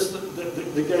at just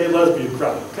the gay and lesbian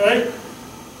crowd, okay?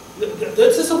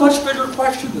 This is a much bigger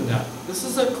question than that. This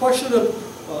is a question of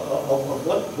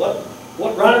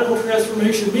what radical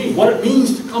transformation means, what it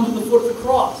means to come to the foot of the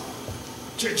cross.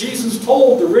 Jesus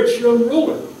told the rich young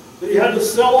ruler that he had to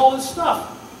sell all his stuff.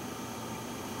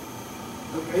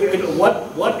 Okay, and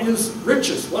what is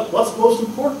riches? What's most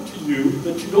important to you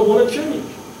that you don't want to change?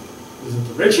 Is it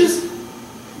the riches?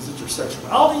 Is it your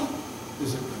sexuality?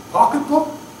 Is it your pocketbook?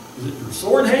 Is it your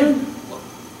sword hand?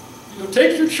 You know,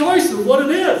 take your choice of what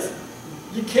it is.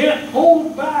 You can't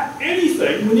hold back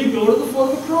anything when you go to the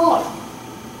foot of the cross.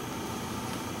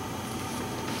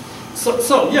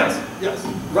 So yes,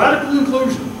 radical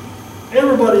inclusion.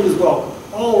 Everybody is welcome.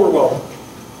 All are welcome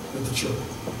at the church.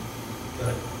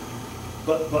 Okay?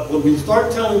 But when we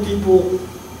start telling people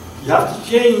you have to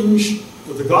change,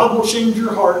 or the God will change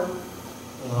your heart,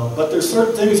 but there's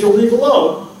certain things you'll leave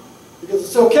alone, because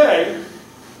it's okay,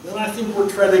 then I think we're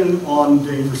treading on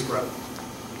dangerous ground.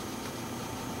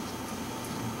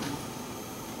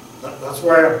 That's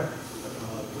where I am.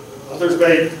 Others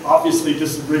may obviously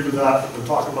disagree with that. We're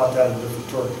talking about that in different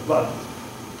terms, but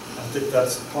I think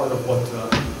that's part of what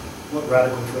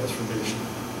radical transformation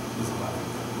is about.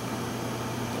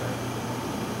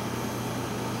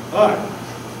 All right.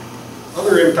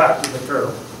 Other impact of the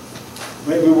parable.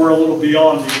 Maybe we're a little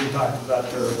beyond the impact of that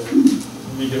parable.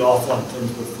 Let me get off on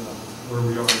things with where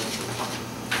we are in the church.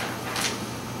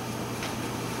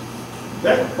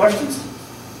 Okay, questions?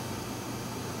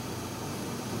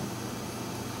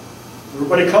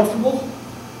 Everybody comfortable?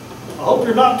 I hope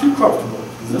you're not too comfortable,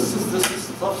 because this is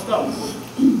tough stuff.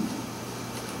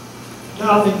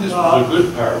 No, I think this was a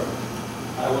good parable.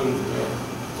 I would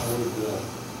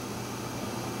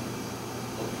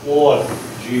applaud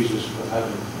Jesus for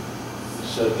having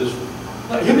said this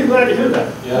one. He'll be glad to hear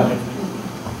that. Yeah.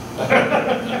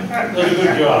 Does a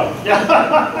good job. Yeah.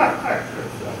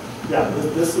 Yeah.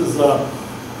 This is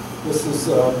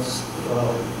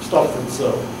stuff that's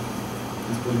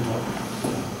he's been taught.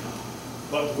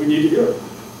 But we need to hear it.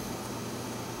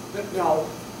 Now,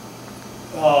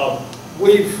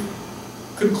 we've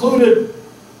concluded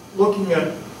looking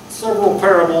at several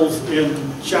parables in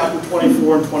chapter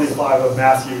 24 and 25 of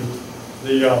Matthew,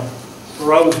 the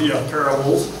Cruces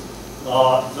parables,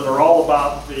 that are all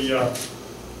about the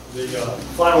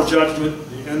final judgment,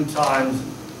 the end times,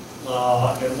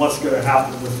 and what's going to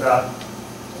happen with that.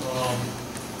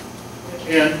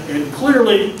 And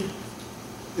clearly,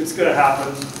 it's going to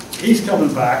happen. He's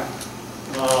coming back.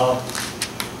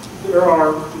 There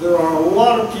are a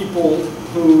lot of people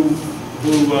who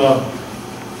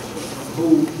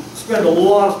spend a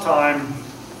lot of time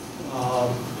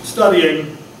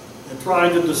studying and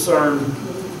trying to discern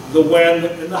the when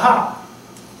and the how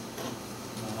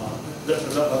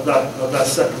of that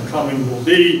second coming will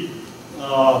be.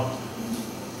 I'm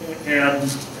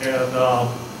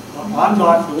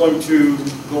not going to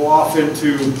go off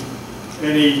into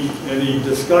any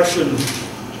discussion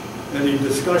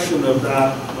of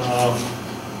that,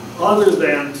 other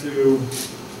than to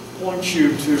point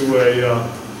you to a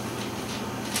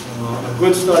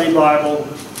good study Bible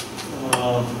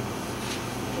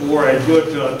or a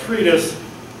good treatise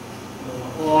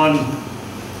on.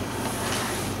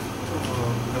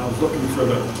 I was looking for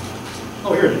the.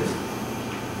 Oh, here it is.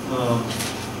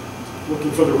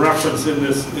 Looking for the reference in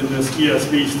this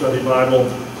ESV study Bible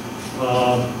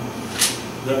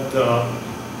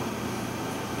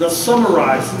that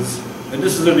summarizes, and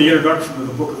this is in the introduction to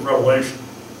the book of Revelation,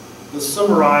 that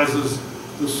summarizes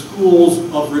the schools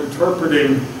of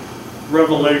interpreting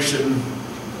Revelation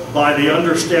by the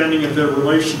understanding of their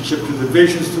relationship to the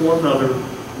visions to one another,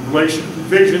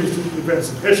 visions to the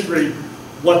events of history,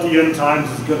 what the end times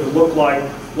is going to look like,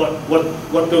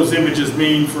 what those images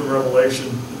mean from Revelation,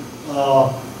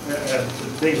 and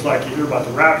things like you hear about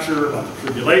the rapture, about the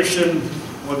tribulation,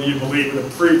 whether you believe in a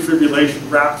pre-tribulation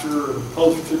rapture or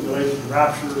post-tribulation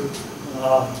rapture,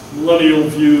 millennial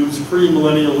views,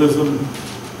 premillennialism,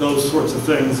 those sorts of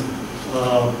things.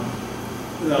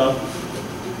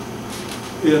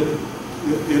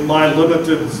 In my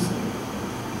limited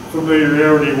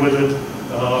familiarity with it,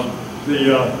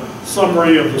 the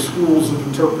summary of the schools of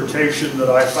interpretation that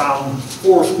I found,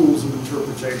 4 schools of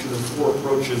interpretation and 4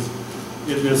 approaches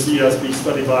in this ESV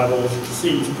study Bible,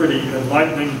 seems pretty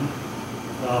enlightening.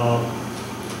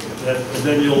 And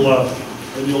then you'll learn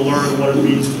what it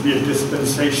means to be a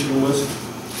dispensationalist.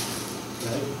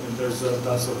 Okay? And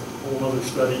that's a whole other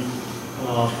study.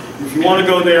 If you want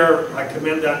to go there, I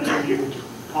commend that to you.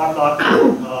 I'm not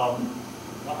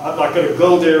going to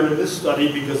go there in this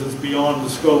study because it's beyond the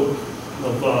scope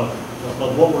of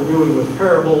what we're doing with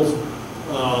parables.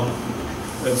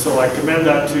 And so I commend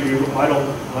that to you.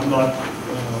 I'm not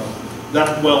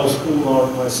that well schooled on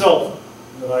it myself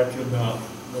that I can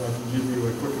give you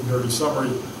a quick and dirty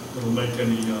summary that'll make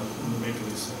any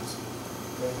sense.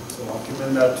 Okay? So I'll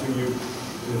commend that to you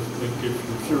if your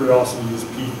curiosity is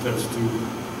piqued as to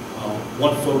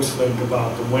what folks think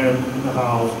about the when and the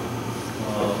how,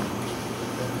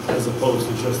 as opposed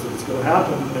to just that it's going to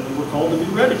happen and we're called to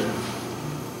be ready.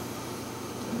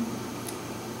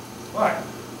 All right.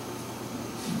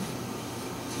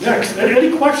 Next,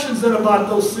 any questions then about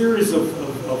those series of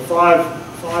five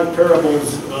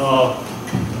parables,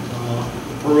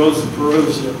 Cruces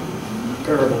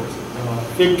parables?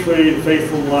 Fig tree, the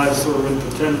faithful and wise servant, the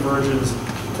 10 virgins, the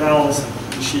talents,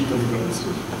 the sheep, and the goats.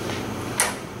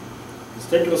 It's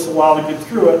taken us a while to get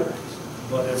through it,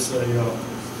 but it's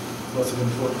an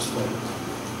important study.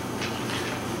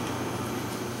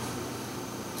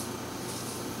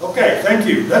 Okay, thank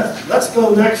you. Let's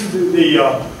go next to the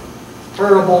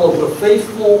parable of the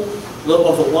faithful,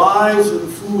 of the wise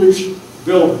and foolish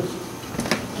builders.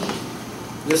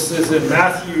 This is in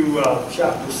Matthew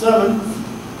chapter 7,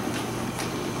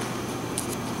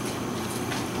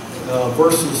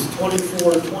 verses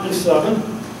 24 to 27.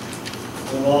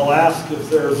 And I'll ask if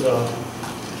there's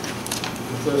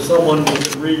someone who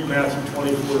can read Matthew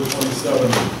 24 to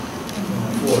 27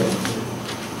 for us.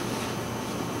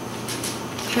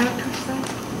 Chapter 7?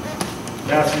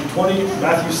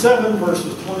 Matthew 7,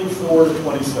 verses 24 to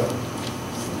 27.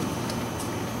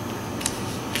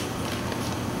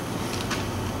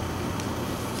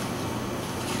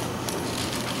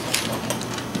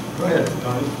 Go ahead,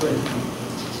 Donnie, please.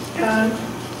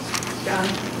 John,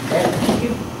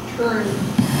 you turn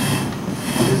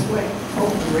this way.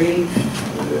 Oh, read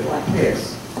like this.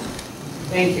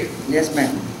 Thank you. Yes,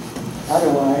 ma'am.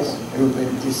 Otherwise, it would be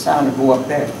just sound to go up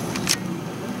there.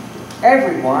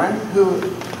 Everyone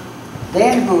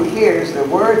who hears the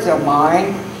words of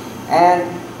mine and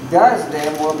does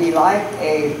them will be like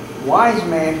a wise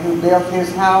man who built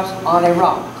his house on the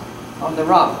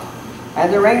rock.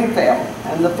 And the rain fell,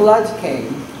 and the floods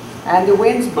came, and the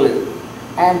winds blew,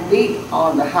 and beat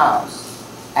on the house.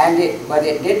 But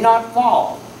it did not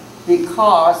fall,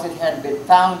 because it had been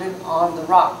founded on the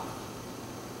rock.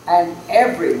 And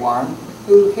everyone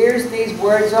who hears these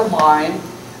words of mine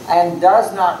and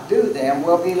does not do them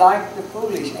will be like a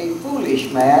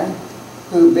foolish man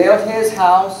who built his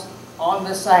house on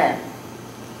the sand.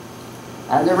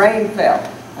 And the rain fell,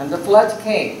 and the floods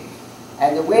came,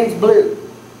 and the winds blew,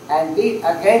 and beat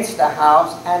against the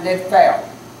house, and it fell.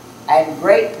 And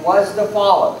great was the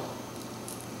fall of it.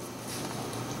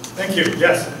 Thank you.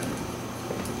 Yes.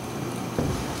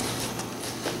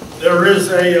 There is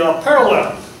a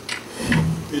parallel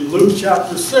in Luke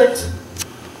chapter 6,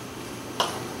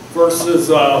 verses,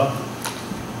 well,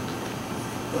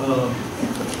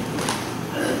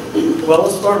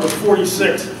 let's start with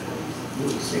 46.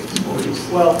 Luke 6, 46.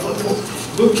 Well,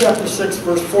 Luke chapter 6,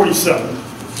 verse 47.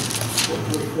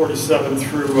 47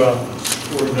 through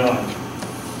 49.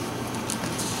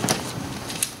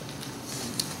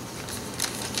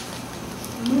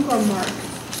 Luke or Mark?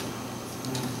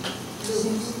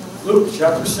 Luke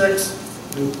chapter 6,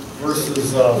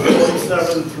 verses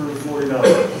 47 through 49.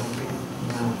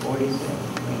 47.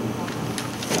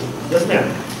 Yes, ma'am.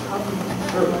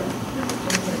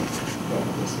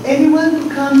 Anyone who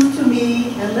comes to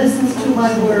me and listens to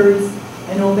my words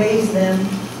and obeys them,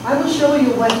 I will show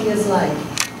you what he is like.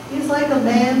 He is like a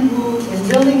man who, in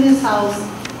building his house,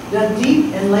 dug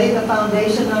deep and laid the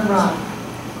foundation on rock.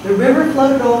 The river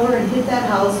flooded over and hit that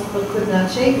house, but could not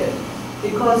shake it,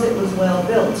 because it was well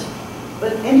built.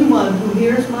 But anyone who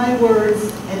hears my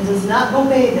words and does not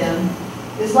obey them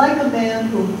is like a man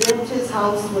who built his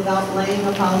house without laying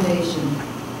a foundation.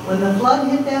 When the flood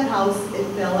hit that house, it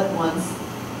fell at once,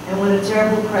 and what a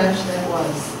terrible crash that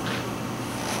was.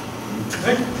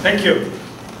 Thank you.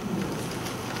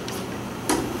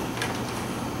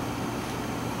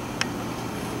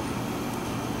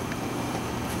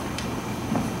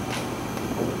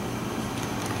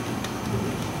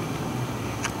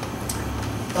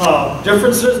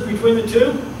 Differences between the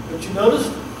two that you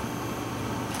noticed?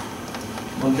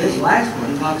 Well, this last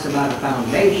one talks about a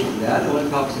foundation. The other one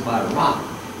talks about a rock.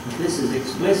 This is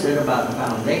explicit about the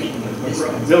foundation of this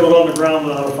one. Build it on the ground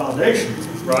without a foundation,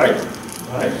 right?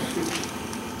 Right.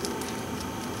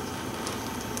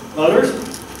 Others?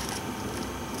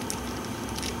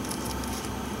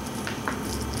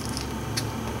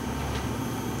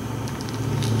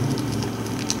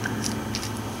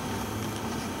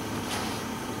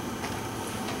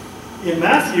 In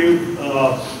Matthew,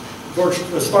 verse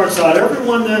starts out,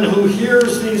 everyone then who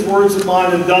hears these words of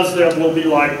mine and does them will be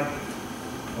like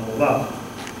that.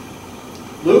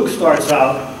 Luke starts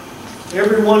out,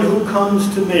 everyone who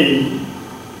comes to me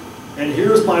and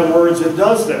hears my words and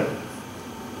does them,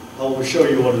 I will show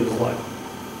you what it is like.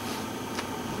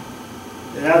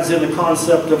 It adds in the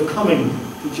concept of coming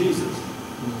to Jesus.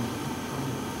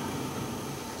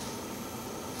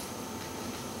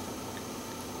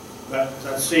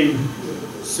 That seemed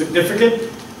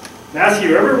significant.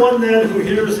 Matthew, everyone then who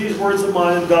hears these words of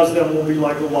mine and does them will be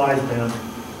like a wise man.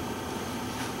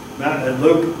 And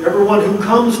Luke, everyone who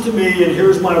comes to me and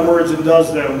hears my words and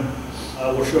does them,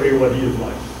 I will show you what he is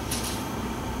like.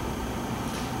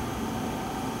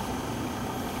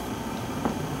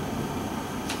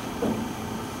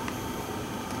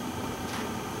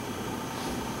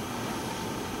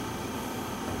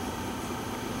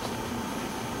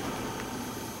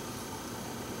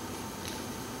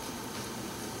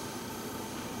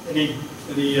 Any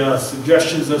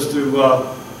suggestions as to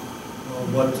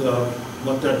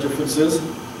what that difference is?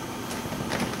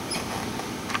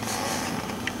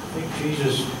 I think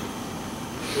Jesus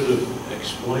should have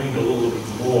explained a little bit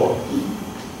more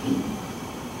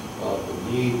about the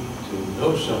need to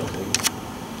know something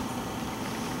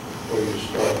before you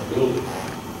start building.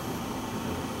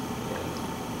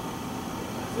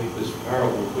 I think this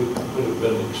parable could have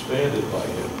been expanded by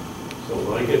him. So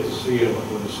when I get to see him, I'm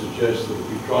going to suggest that if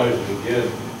he tries it again,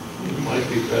 it might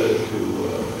be better to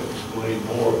explain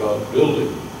more about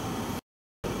building,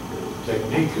 the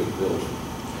technique of building.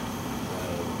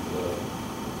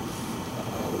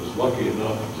 I was lucky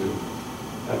enough to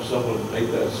have someone make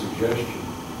that suggestion.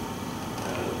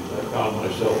 And I found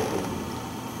myself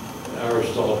in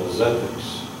Aristotle's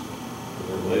Ethics. And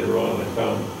then later on I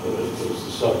found that it was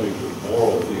the subject of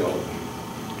moral theology.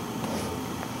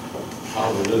 How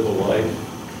to live a life,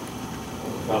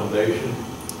 foundation,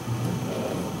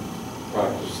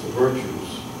 practice the virtues,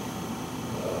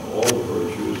 all the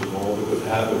virtues and all the good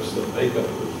habits that make up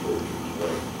those virtues,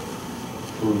 like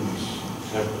prudence,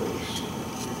 temperance,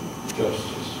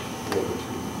 justice,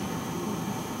 fortitude.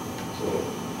 So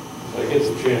if I get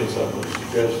the chance, I'm going to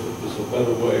suggest that there's a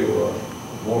better way or a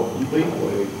more complete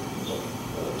way of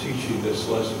teaching this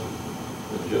lesson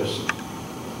than just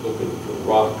looking for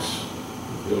rocks,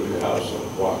 build your house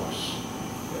on rocks.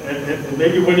 And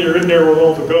maybe when you're in there with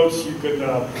all the goats, you could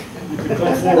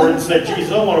come forward and say,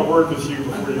 Jesus, I want to work with you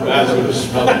before you go. That's what it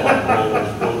smelled like when I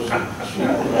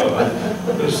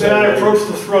was Then I approach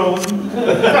the throne.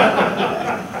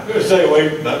 I'm going to say,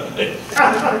 wait, nothing.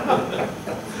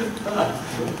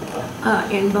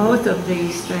 In both of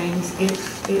these things,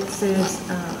 it says,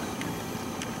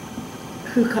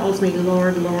 who calls me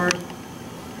Lord, Lord?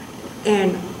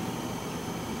 And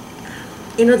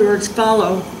in other words,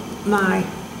 follow my,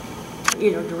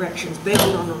 directions,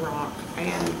 build on the rock,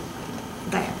 and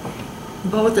that.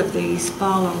 Both of these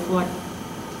follow what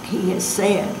he has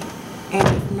said, and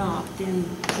if not, then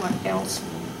what else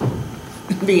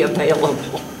will be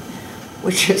available,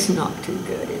 which is not too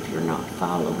good if you're not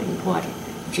following what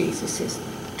Jesus has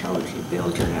told you.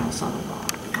 Build your house on a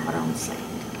rock, not on sand.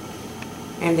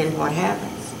 And then what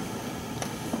happens?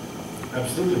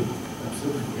 Absolutely.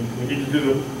 Absolutely. We need to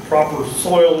do the proper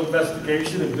soil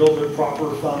investigation and build a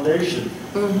proper foundation.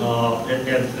 Mm-hmm.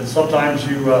 And sometimes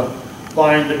you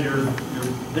find that you're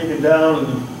digging down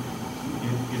and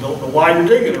you don't know why you're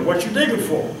digging or what you're digging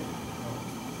for.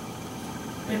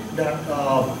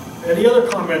 Any other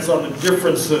comments on the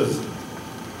differences?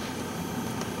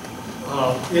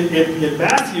 In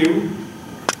Matthew,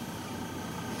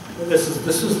 this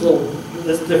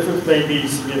difference may be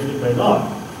significant, may not.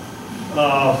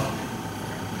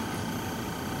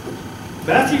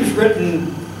 Matthew's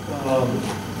written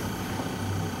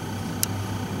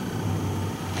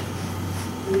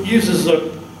uses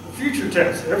a future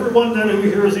tense. Everyone then who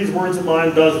hears these words of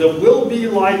mine does them will be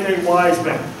like a wise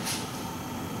man.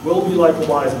 Will be like a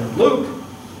wise man. Luke,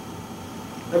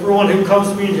 everyone who comes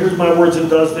to me and hears my words and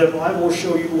does them, I will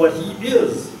show you what he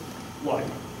is like.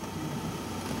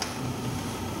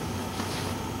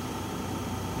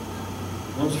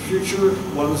 One's the future,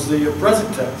 one's the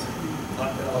present tense.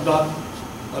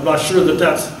 I'm not sure that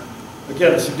that's,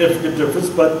 again, a significant difference,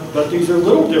 but these are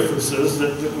little differences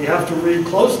that we have to read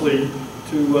closely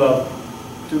to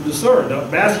discern. Now,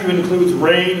 Matthew includes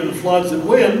rain and floods and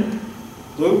wind.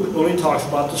 Luke only talks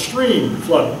about the stream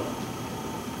flooding.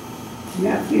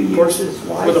 Matthew Of course, uses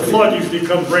with a flood usually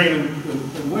comes rain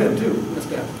and wind too. Yes,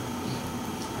 ma'am.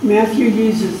 Matthew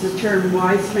uses the term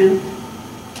wise man.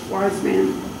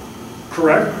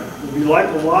 Correct. Will be like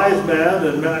a wise man,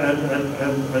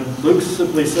 and Luke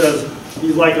simply says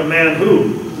he's like a man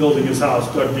who, building his house,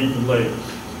 dug deep and laid.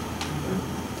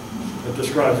 That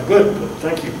describes a good.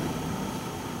 Thank you.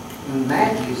 And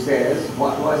Matthew says,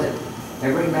 what was it?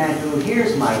 Every man who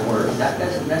hears my word. That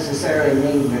doesn't necessarily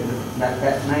mean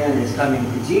that man is coming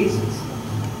to Jesus,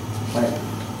 but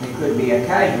it could be a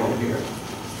casual hearer.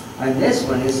 And this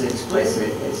one is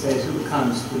explicit. It says, who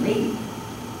comes to me?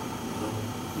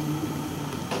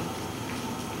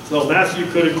 So Matthew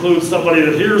could include somebody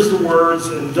that hears the words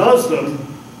and does them,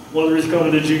 whether he's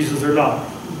coming to Jesus or not.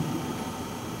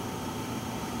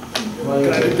 Well,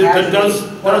 That does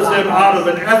them out of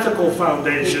an ethical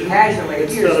foundation. He casually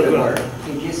instead hears of the word.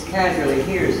 He just casually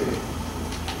hears it.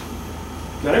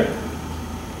 Okay?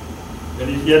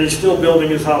 And yet he's still building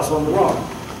his house on the rock.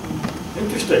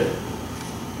 Interesting.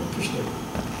 Interesting.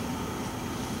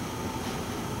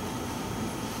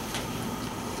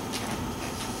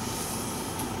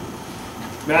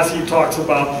 Matthew talks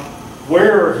about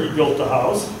where he built the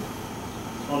house,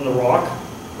 on the rock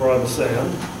or on the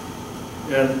sand.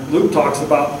 And Luke talks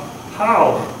about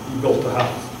how he built the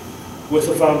house, with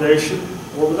a foundation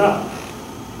or without.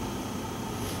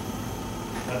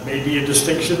 That may be a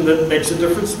distinction that makes a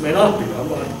difference, may not be, I'm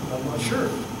not sure.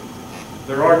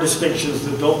 There are distinctions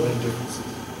that don't make differences.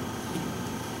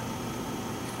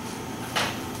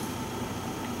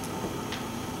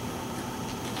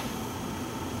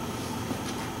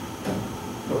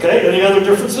 Okay, any other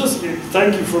differences?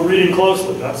 Thank you for reading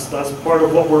closely. That's part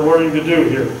of what we're learning to do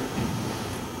here.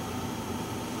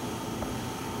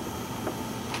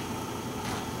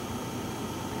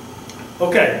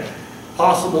 Okay,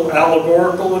 possible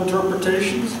allegorical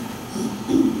interpretations.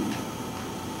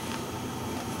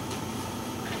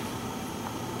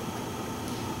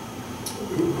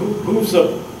 Who's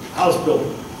a house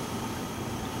builder?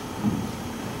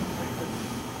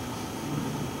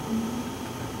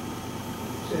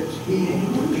 Says he,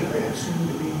 which I assume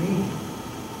to be me.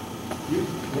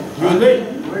 You and me.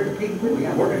 We're the people,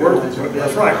 yeah, we're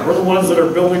That's right, we're the ones that are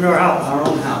building our house. our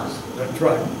own house. That's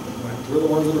right. We're the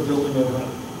ones that are building our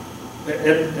house.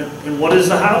 And what is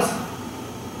the house?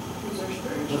 It's our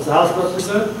spiritual. What's the house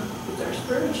represent? It's our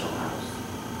spiritual house.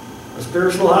 A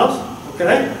spiritual house?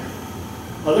 Okay.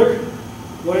 Other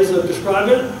ways to describe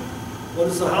it? What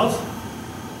is the house?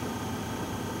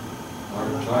 Our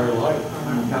entire life.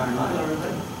 Our entire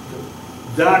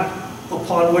life. That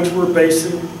upon which we're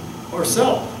basing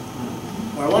ourselves,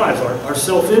 our lives, our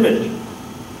self-image.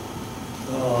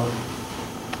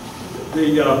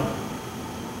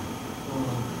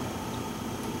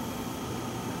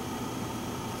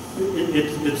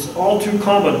 It's all too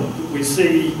common. We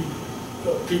see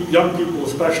young people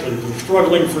especially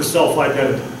struggling for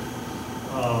self-identity.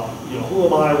 Who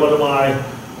am I? What am I?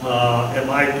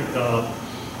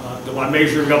 Am I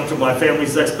measuring up to my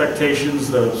family's expectations,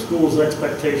 the school's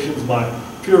expectations, my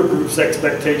peer group's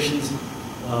expectations?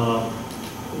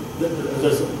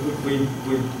 We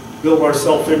build our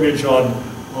self-image on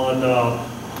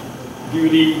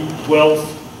beauty, wealth,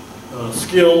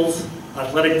 skills,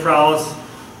 athletic prowess,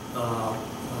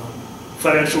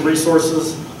 financial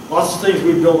resources, lots of things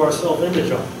we build our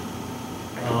self-image on.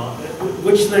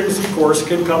 Which things, of course,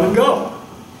 can come and go.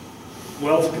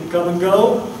 Wealth can come and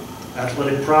go.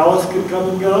 Athletic prowess can come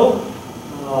and go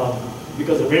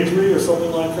because of injury or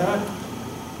something like that.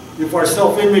 If our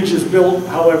self-image is built,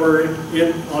 however,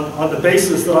 on the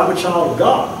basis that I'm a child of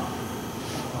God,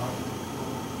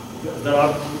 that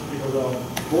I'm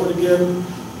born again,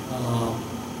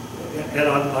 and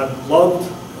I'm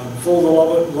loved, I'm full of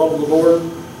the love of the Lord,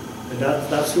 and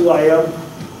that's who I am,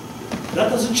 that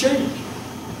doesn't change.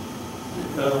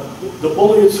 The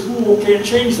bully at school can't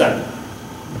change that.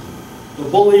 The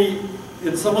bully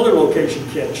in some other location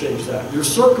can't change that. Your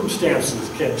circumstances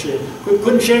can't change.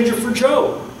 Couldn't change it for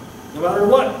Joe, no matter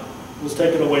what was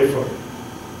taken away from him.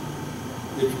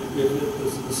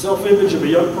 The self-image of a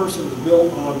young person is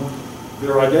built on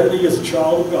their identity as a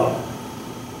child of God,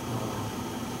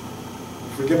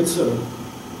 forgiven sinner.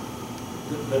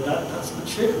 That's the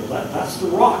chicken. That's the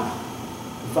rock,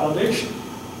 the foundation.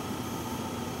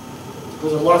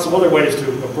 Because there are lots of other ways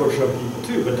to approach young people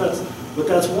too, but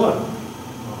that's one.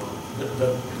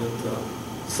 That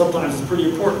sometimes is pretty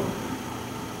important.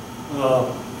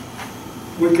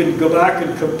 We can go back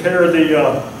and compare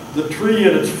the tree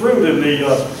and its fruit in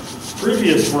the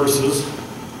previous verses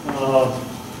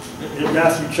in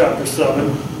Matthew chapter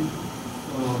 7.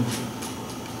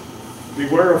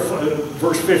 Beware of,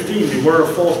 verse 15, beware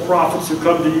of false prophets who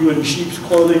come to you in sheep's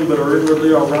clothing but are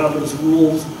inwardly are ravenous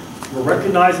wolves. You'll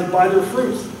recognize them by their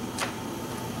fruits.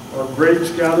 Are grapes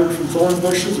gathered from thorn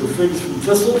bushes or figs from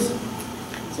thistles?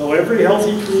 So every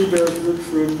healthy tree bears good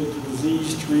fruit, but the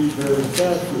diseased tree bears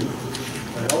bad fruit.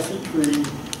 A healthy tree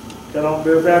cannot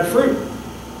bear bad fruit,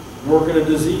 nor can a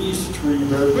diseased tree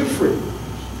bear good fruit.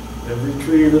 Every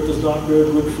tree that does not bear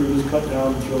good fruit is cut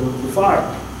down and thrown into the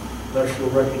fire. Thus you'll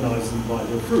recognize them by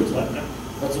their fruits.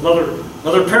 That's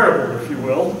another parable, if you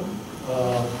will.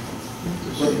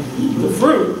 But the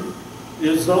fruit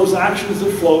is those actions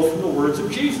that flow from the words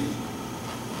of Jesus.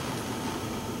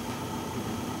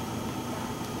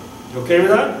 You okay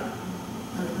with that?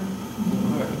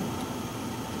 All right.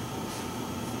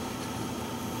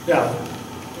 Yeah.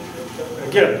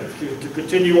 Again, to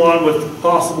continue on with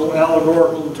possible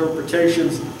allegorical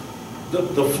interpretations,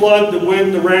 the flood, the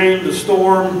wind, the rain, the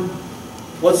storm,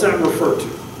 what's that refer to?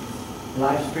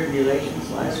 Life's tribulations,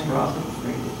 life's problems.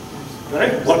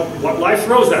 Okay? What life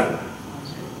throws at?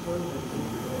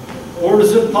 Or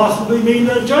does it possibly mean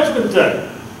a judgment day?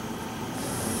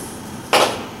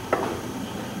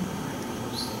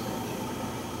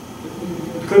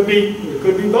 It could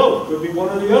be both. It could be one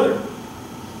or the other.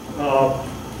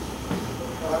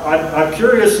 I'm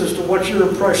curious as to what your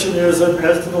impression is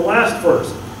as to the last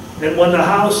verse. And when the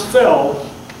house fell,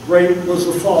 great was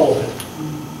the fall of it.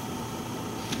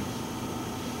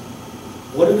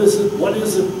 What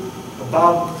is it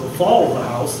about the fall of the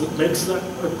house that makes that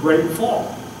a great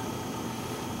fall?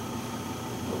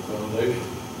 The foundation.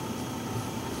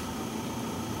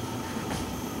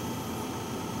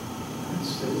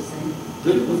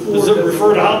 Does it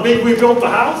refer to how big we built the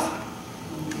house?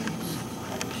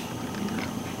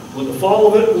 When the fall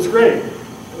of it was great?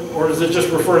 Or does it just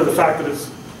refer to the fact that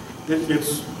it's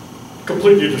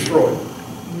completely destroyed?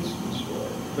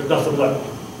 There's nothing left.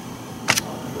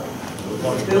 It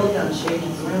was built on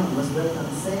shaky ground, was built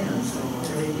on sand, so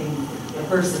everything a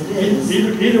person did is.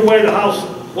 Either way, the house,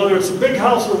 whether it's a big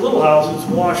house or a little house,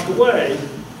 it's washed away.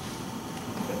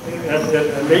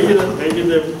 And maybe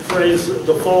the phrase,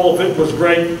 the fall of it was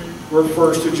great,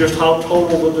 refers to just how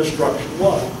total the destruction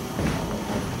was.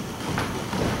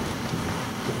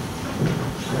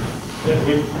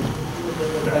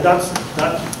 And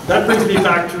that brings me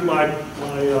back to my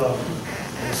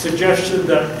suggestion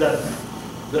that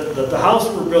the house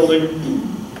we're building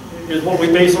is what we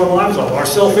base our lives on, our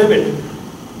self-image.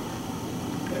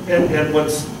 And when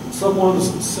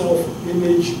someone's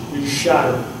self-image is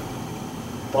shattered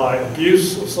by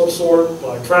abuse of some sort,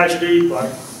 by tragedy, by,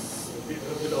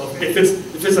 if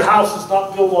it's a house that's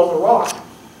not built on the rock,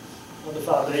 on the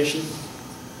foundation,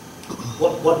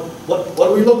 what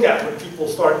do we look at when people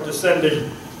start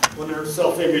descending, when their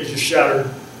self-image is shattered,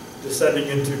 descending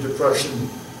into depression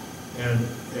and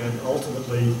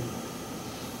ultimately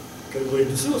could lead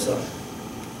to suicide?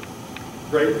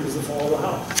 Great is the fall of the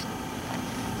house.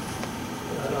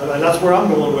 And that's where I'm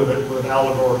going with it, with an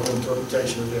allegorical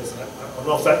interpretation of this. I don't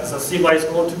know if does that seem like it's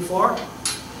going too far?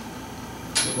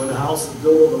 When the house is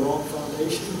built on the wrong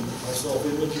foundation, our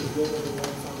self-image is built on the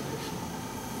wrong foundation.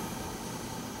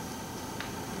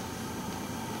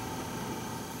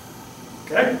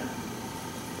 Okay?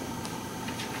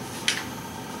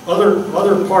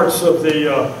 Other parts of the,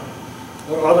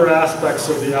 or other aspects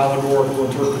of the allegorical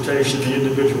interpretation, the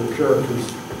individual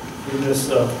characters in this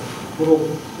little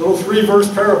 3-verse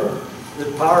parable, the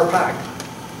power packed.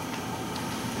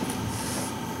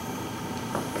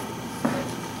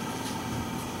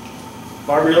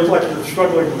 Barbara, you look like you're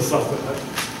struggling with something.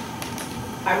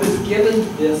 I was given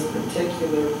this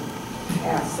particular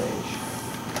passage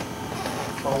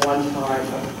one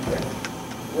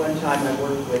time I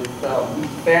worked with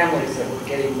families that were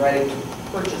getting ready to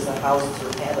purchase a house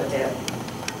through Habitat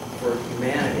for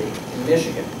Humanity in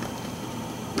Michigan.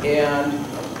 And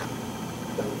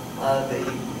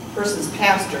the person's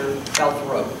pastor fell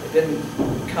through. It didn't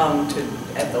come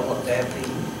at the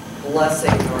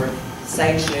blessing or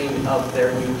sanctioning of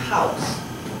their new house.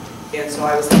 And so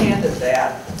I was handed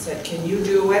that and said, "Can you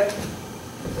do it?"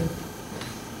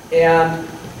 And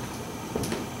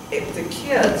the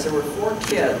kids, there were 4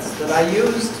 kids that I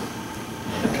used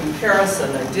a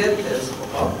comparison. I did this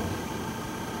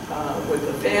with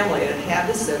the family and had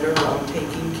to sit around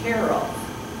taking care of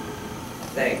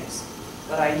things.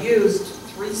 But I used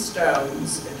 3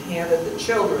 stones and handed the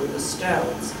children the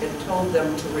stones and told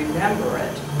them to remember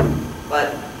it.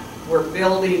 But we're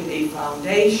building a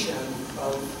foundation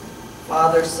of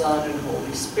Father, Son, and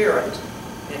Holy Spirit.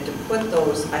 And to put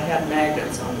those, I had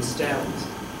magnets on the stones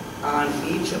on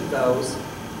each of those,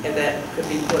 and that could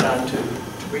be put on to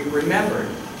be remembered.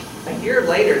 A year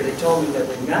later, they told me they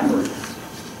remembered it,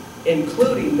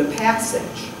 including the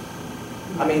passage.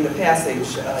 I mean, the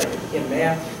passage in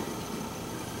Matthew.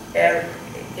 And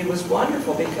it was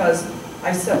wonderful because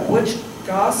I said, "Which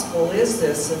gospel is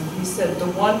this?" And he said,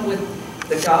 "The one with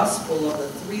the gospel of the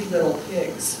 3 little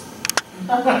pigs."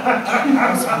 And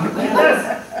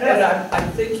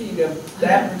I'm thinking of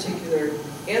that particular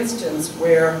instance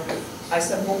where I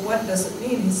said, "Well, what does it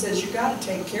mean?" He says, "You got to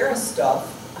take care of stuff,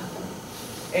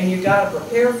 and you got to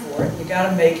prepare for it. You got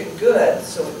to make it good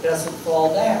so it doesn't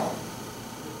fall down."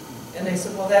 And they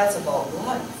said, "Well, that's about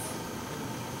life."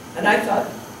 And I thought,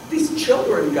 these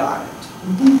children got it,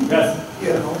 Yes.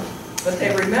 you know, but they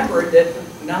remembered it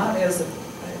not as a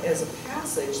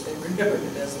passage, they remembered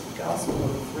it as a gospel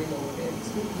of the 3 little pigs.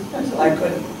 So I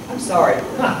couldn't, I'm sorry.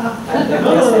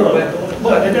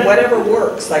 But whatever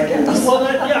works, I guess. Well,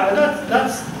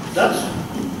 that's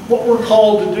what we're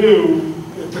called to do,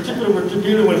 particularly when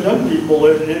dealing with young people,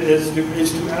 is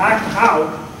to act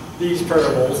out these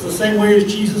parables the same way as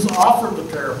Jesus offered the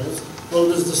parables, so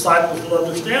that his disciples will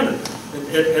understand it.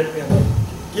 And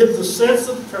give the sense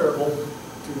of the parable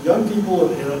to young people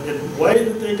in a way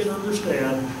that they can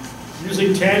understand.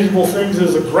 Using tangible things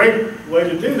is a great way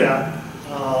to do that,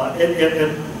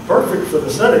 and perfect for the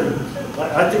setting.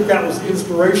 I think that was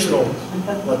inspirational.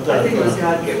 But, I think it was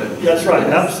God-given. That's right,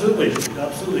 absolutely,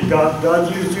 absolutely.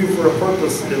 God used you for a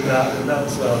purpose in that, and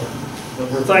that's, and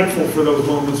we're thankful for those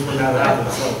moments when that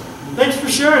happens. So, thanks for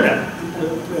sharing that.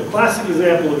 A classic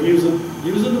example of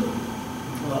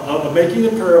making a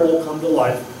parable come to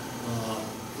life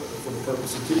for the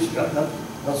purpose of teaching.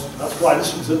 That's why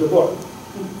this is in the book,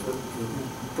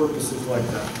 for purposes like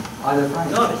that. Father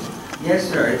Frank? Yes,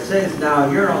 sir. It says now,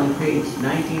 you're on page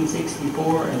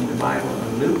 1964 in the Bible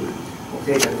of Luke.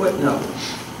 Okay, the footnote,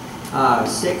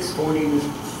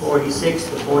 46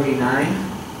 to 49.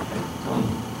 It's on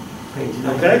page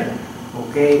 9. Okay?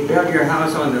 Okay, build your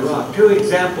house on the rock. Two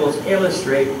examples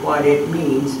illustrate what it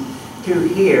means to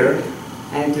hear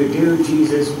and to do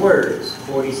Jesus' words,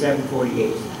 47,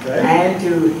 48. Okay. And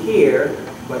to hear,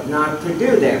 but not to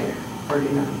do them,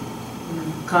 49.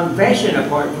 Confession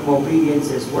apart from obedience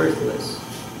is worthless.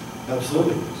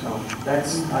 Absolutely. So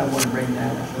that's, I want to bring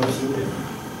that up. Absolutely.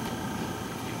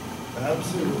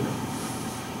 Absolutely.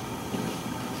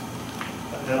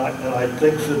 And I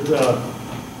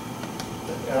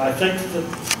think that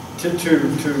to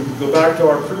go back to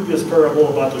our previous parable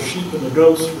about the sheep and the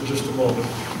goats for just a moment,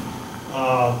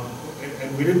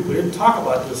 and we didn't talk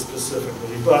about this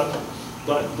specifically, but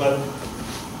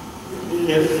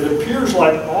it appears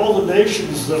like all the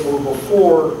nations that were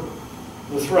before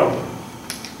the throne,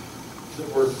 that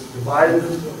were divided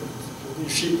into the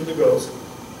sheep and the goats,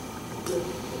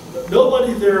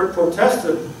 nobody there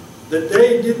protested that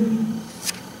they didn't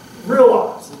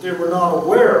realize, that they were not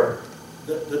aware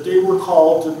that they were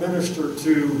called to minister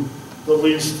to the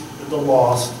least and the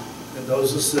lost and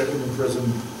those who are sick and in prison,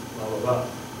 blah, blah, blah.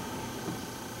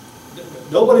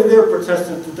 Nobody there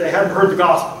protested that they hadn't heard the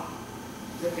gospel.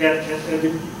 And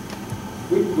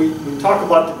we talk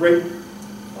about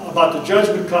the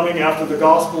judgment coming after the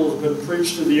gospel has been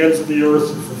preached to the ends of the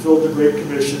earth and fulfilled the Great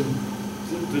Commission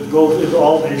to go into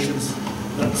all nations.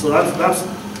 So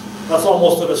that's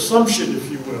almost an assumption, if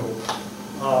you will,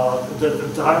 that at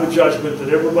the time of judgment that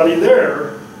everybody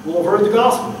there will have heard the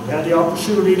gospel and had the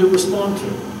opportunity to respond to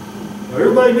it. Now,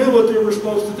 everybody knew what they were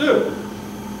supposed to do.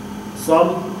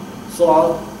 Some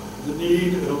saw the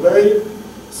need and obeyed.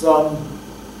 Some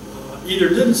either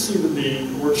didn't see the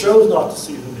need or chose not to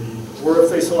see the need, or if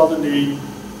they saw the need,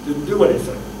 didn't do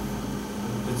anything.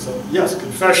 And so, yes,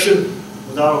 confession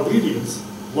without obedience.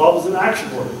 Love is an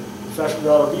action word. Confession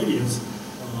without obedience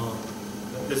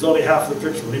is only half the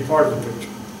picture, only part of the picture.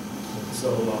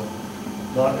 So,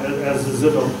 not as is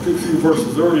in a few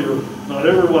verses earlier, not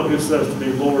everyone who says to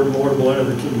me, Lord, Lord, will enter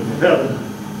the kingdom of heaven,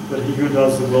 but he who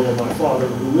does the will of my Father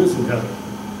who is in heaven.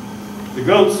 The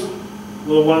goats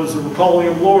were the ones that were calling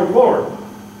him Lord, Lord.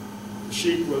 The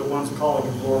sheep were the ones calling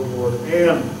him Lord, Lord,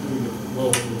 and doing the will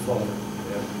of the Father.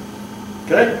 Yeah.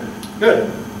 Okay?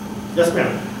 Good. Yes,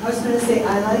 ma'am. I was going to say,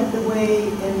 I like the way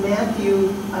in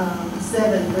Matthew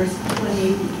 7, verse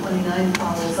 28 and 29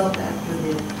 follows up after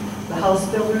the house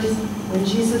builders. When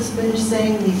Jesus finished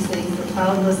saying these things, the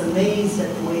crowd was amazed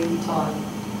at the way he taught.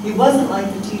 He wasn't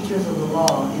like the teachers of the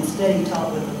law. Instead, he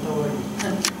taught with authority.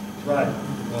 Right,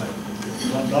 right.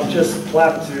 Not just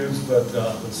platitudes, but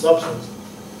substance.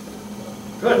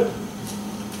 Good.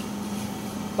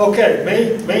 Okay,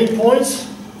 main points.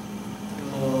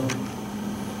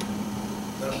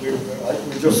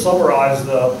 We just summarized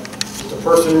that the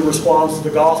person who responds to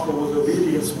the gospel with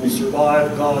obedience will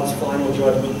survive God's final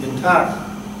judgment intact.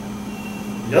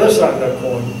 The other side of that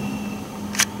coin,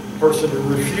 the person who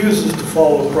refuses to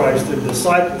follow Christ in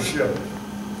discipleship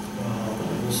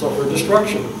will suffer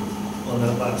destruction on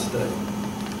that last day.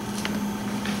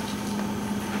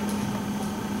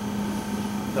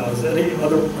 Now, is there any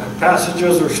other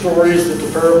passages or stories that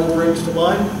the parable brings to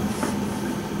mind?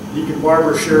 Deacon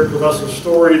Barber shared with us a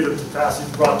story that the passage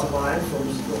brought to mind from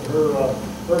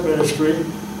her ministry.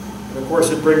 And of course,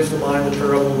 it brings to mind the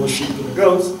parable of the sheep and the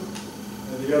goats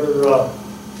and the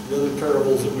other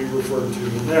parables that we referred to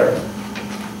in there.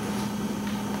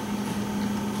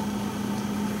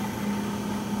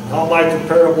 And how might the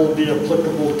parable be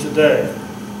applicable today?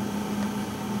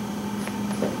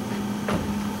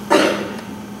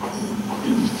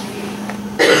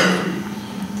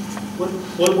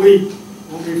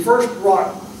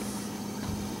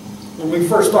 When we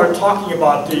first started talking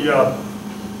about the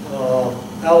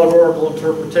allegorical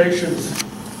interpretations,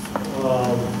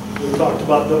 we talked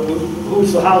about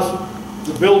who's the house,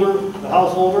 the builder, the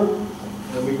householder,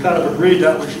 and we kind of agreed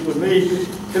that was you and me.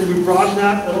 Can we broaden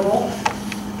that at all?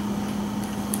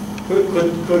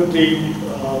 Could the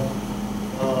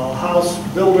house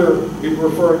builder be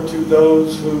referring to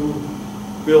those who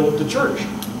build the church?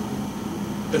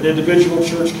 An individual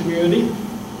church community,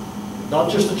 Not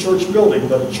just a church building,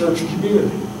 but a church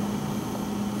community.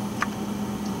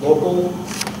 Local,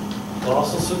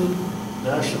 diocesan,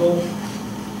 national,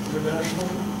 international.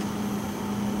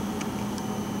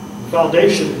 The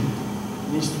foundation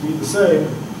needs to be the same,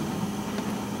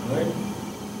 right?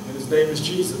 And his name is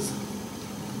Jesus.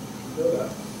 You know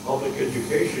that. Public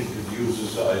education could use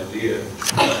this idea,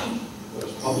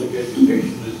 because public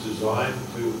education is designed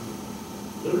to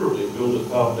literally build a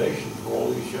foundation for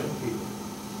all these young people,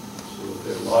 so that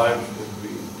their lives can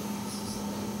be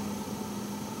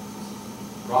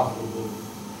profitable,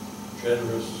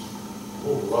 generous, a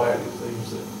whole variety of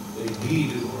things that they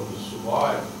need in order to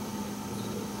survive in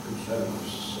a competitive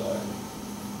society.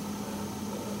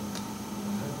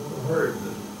 And I've never heard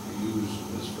that we use in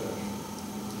this fashion.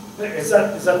 Is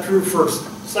that true for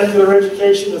secular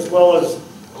education as well as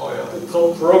Oh, yeah.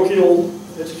 parochial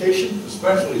education?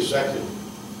 Especially secular.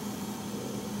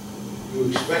 You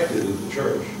expect it in the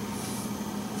church,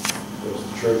 because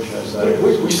the church has that.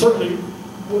 We certainly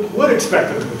would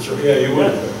expect it in the church. Yeah, you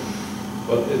would.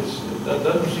 But that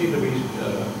doesn't seem to be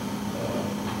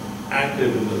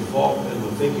active in the thought and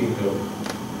the thinking of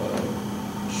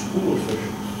school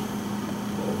officials.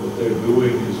 What they're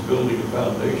doing is building a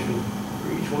foundation for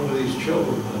each one of these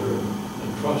children that are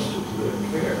entrusted to their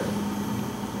care.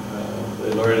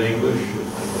 They learn English, they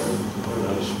learn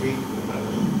how to speak, they learn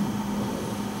how to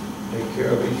take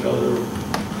care of each other in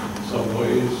some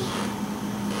ways.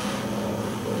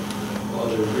 But are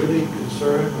they really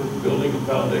concerned with building a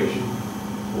foundation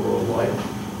for a life?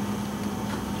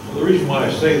 Well, the reason why I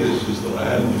say this is that I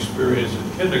had an experience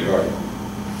in kindergarten.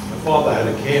 My father had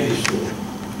a candy store.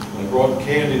 I brought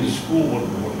candy to school one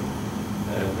morning,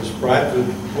 and Miss Bradford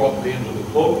brought me into the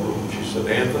cloakroom. She said,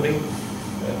 "Anthony,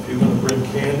 if you're going to bring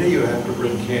candy, you have to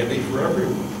bring candy for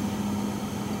everyone."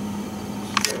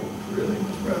 I said, "Oh, really,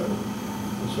 Miss Bradford?"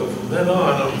 And so from then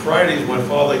on Fridays, my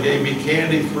father gave me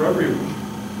candy for everyone.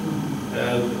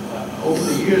 And over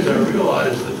the years, I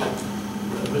realized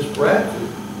that Miss Bradford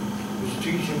was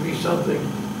teaching me something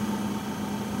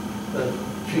that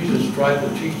Jesus tried to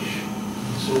teach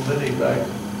so many back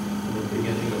in the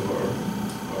beginning of our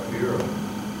era.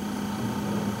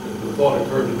 The thought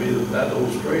occurred to me that that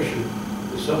illustration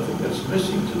is something that's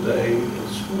missing today in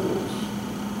schools.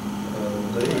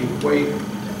 They equate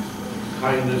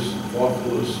kindness,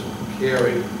 thoughtfulness, and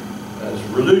caring as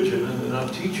religion, and they're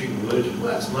not teaching religion.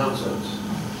 Well, that's nonsense.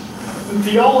 And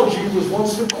theology was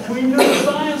once the queen of the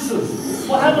sciences.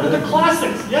 What happened to the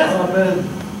classics? Yes. Amen.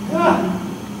 Yeah.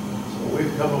 So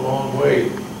we've come a long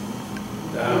way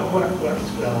now.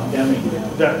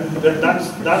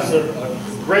 That's a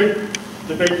great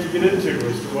debate to get into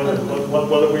as to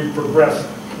whether we progress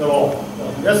at all.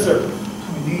 Yes, sir.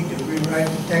 We need to rewrite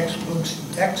the textbooks in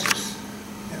Texas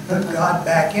and put God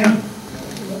back in them.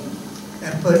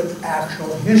 And put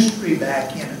actual history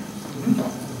back in it.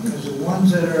 Because the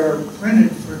ones that are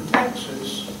printed for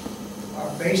Texas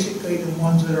are basically the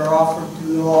ones that are offered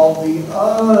to all the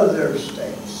other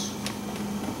states.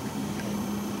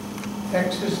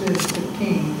 Texas is the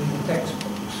king in the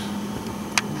textbooks.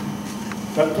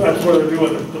 That's what they're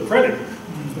doing, the printing,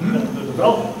 the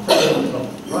development.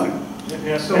 Right.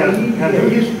 So we need to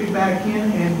get history back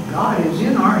in, and God is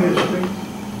in our history.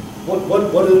 What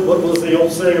was the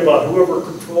old saying about whoever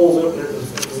controls it? It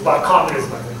was about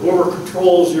communism, I think. Whoever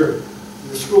controls your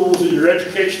schools and your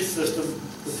education system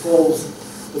controls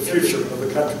the future of the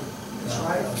country. That's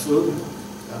right. Absolutely.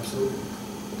 Absolutely.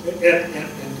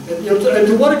 And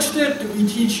to what extent do we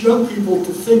teach young people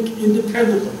to think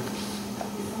independently?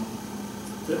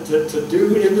 To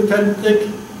do independent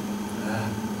thinking?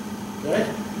 Okay?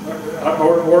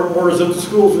 Or is it the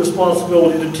school's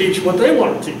responsibility to teach what they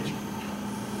want to teach?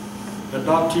 And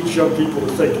not teach young people to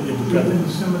think independently. Even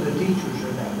some of the teachers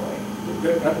are that way.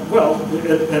 Well,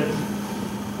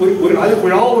 I think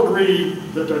we all agree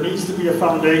that there needs to be a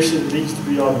foundation that needs to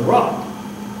be on the rock.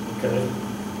 Okay?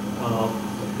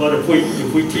 But if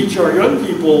we teach our young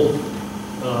people,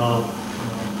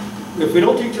 if we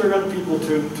don't teach our young people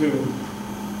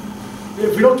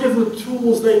if we don't give them the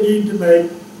tools they need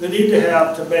to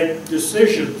have to make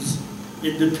decisions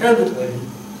independently,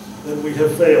 then we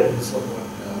have failed in some way.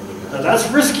 And that's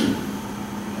risky.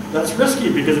 That's risky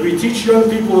because if we teach young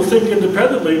people to think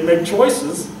independently and make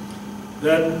choices,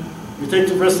 then we take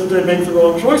the risk that they make the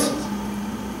wrong choices.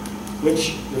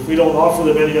 Which, if we don't offer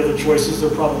them any other choices, they're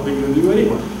probably going to do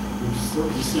anyway. We've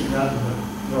certainly seen that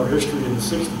in our history in the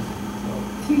 60s.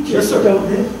 Teachers Yes, sir. don't.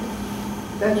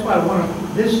 That's why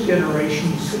this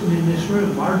generation sitting in this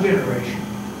room, our generation,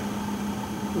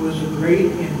 was the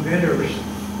great inventors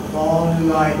of all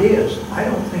new ideas. I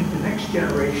don't think the next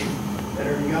generation that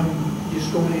are young,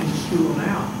 just going into school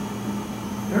now,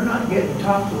 They're not getting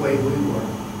taught the way we were.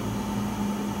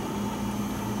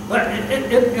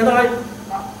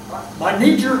 My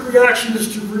knee-jerk reaction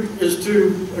is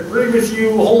to agree with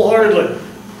you wholeheartedly.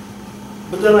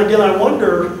 But then again, I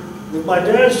wonder if my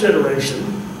dad's generation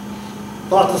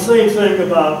thought the same thing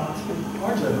about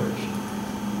our generation.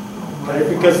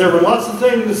 Okay? Because there were lots of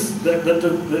things that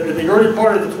in the early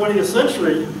part of the 20th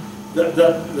century,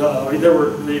 there were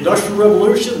the Industrial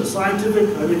Revolution, the scientific,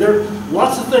 there were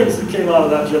lots of things that came out of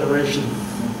that generation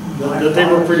that they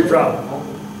were pretty proud of.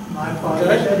 My father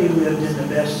said he lived in the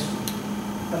best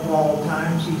of all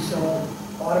times. He saw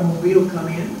automobile come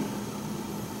in.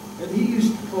 And he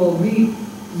used to pull meat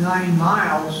 9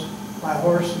 miles by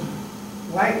horse and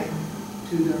wagon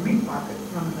to their meat market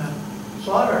from the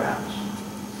slaughterhouse.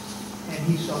 And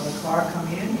he saw the car come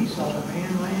in, he saw the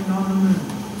man land on them.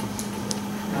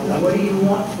 Now, what do you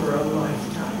want for a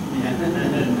lifetime?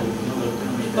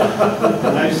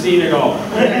 I've seen it all.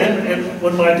 And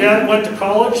when my dad went to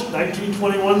college,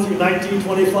 1921 through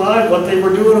 1925, what they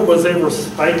were doing was they were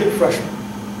spanking freshmen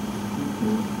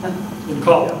in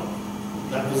college.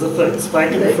 That was the thing,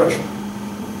 spanking freshmen.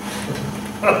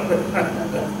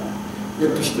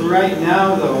 Interesting. Right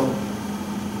now, though,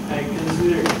 I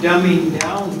consider dumbing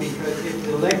down because if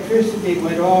the electricity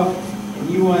went off and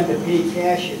you wanted to pay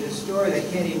cash at the store, they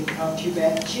can't even count you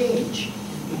back change.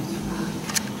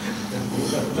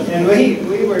 And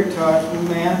we were taught in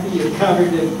math, you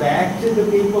covered it back to the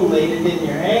people, laid it in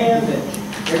your hand, and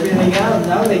everything else.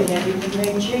 Now they can't even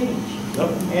make change. Yep.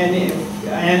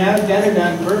 And I've done it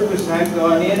on purpose. I've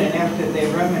gone in and after they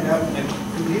run it up in the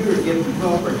computer, give them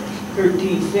 12 or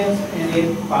 13 cents, and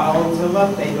it follows them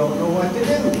up. They don't know what to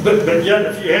do. But yet,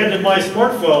 if you handed my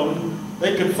smartphone,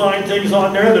 they could find things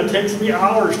on there that takes me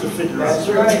hours to figure out. That's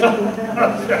right.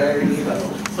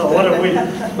 So what have we?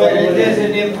 But it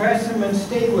doesn't impress them and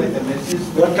stay with them. It's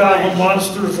just What kind of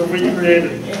monsters have we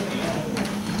created?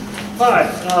 All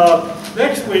right.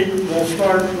 Next week we'll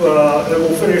start and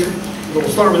we'll finish. We'll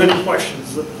start with any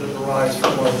questions that arise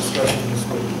from our discussion this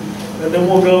week, and then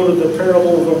we'll go to the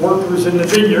parable of the workers in the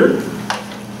vineyard,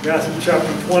 Matthew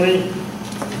chapter 20,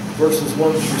 verses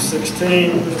 1 through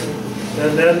 16,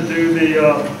 and then do the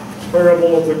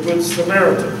parable of the Good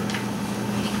Samaritan.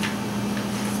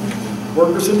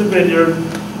 Workers in the vineyard,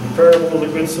 the parable of the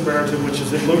Good Samaritan, which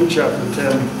is in Luke chapter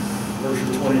 10,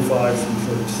 verses 25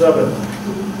 through 37.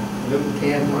 Luke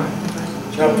 10, what?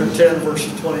 Chapter 10,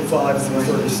 verses 25 through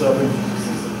 37.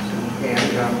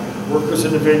 And Workers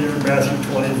in the vineyard, Matthew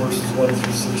 20, verses 1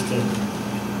 through 16.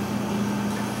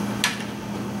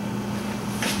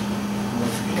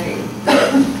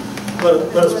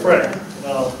 Let us pray.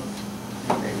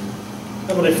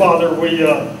 Heavenly Father, we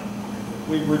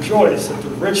rejoice at the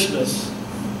richness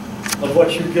of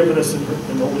what you've given us in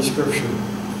Holy Scripture.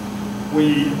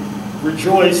 We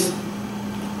rejoice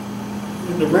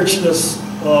in the richness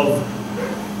of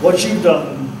what you've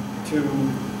done to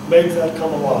make that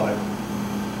come alive,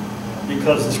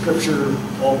 because the Scripture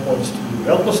all points to you.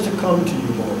 Help us to come to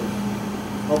you, Lord.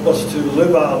 Help us to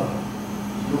live out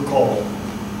your call.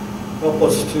 Help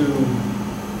us to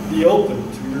be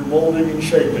open to your molding and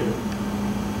shaping,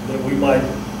 that we might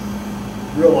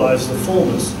realize the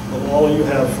fullness of all you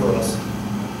have for us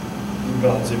in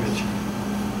God's image.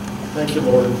 Thank you,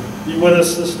 Lord. Be with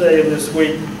us this day and this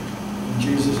week. In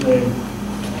Jesus' name,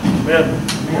 amen.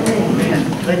 Amen.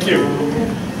 Thank you.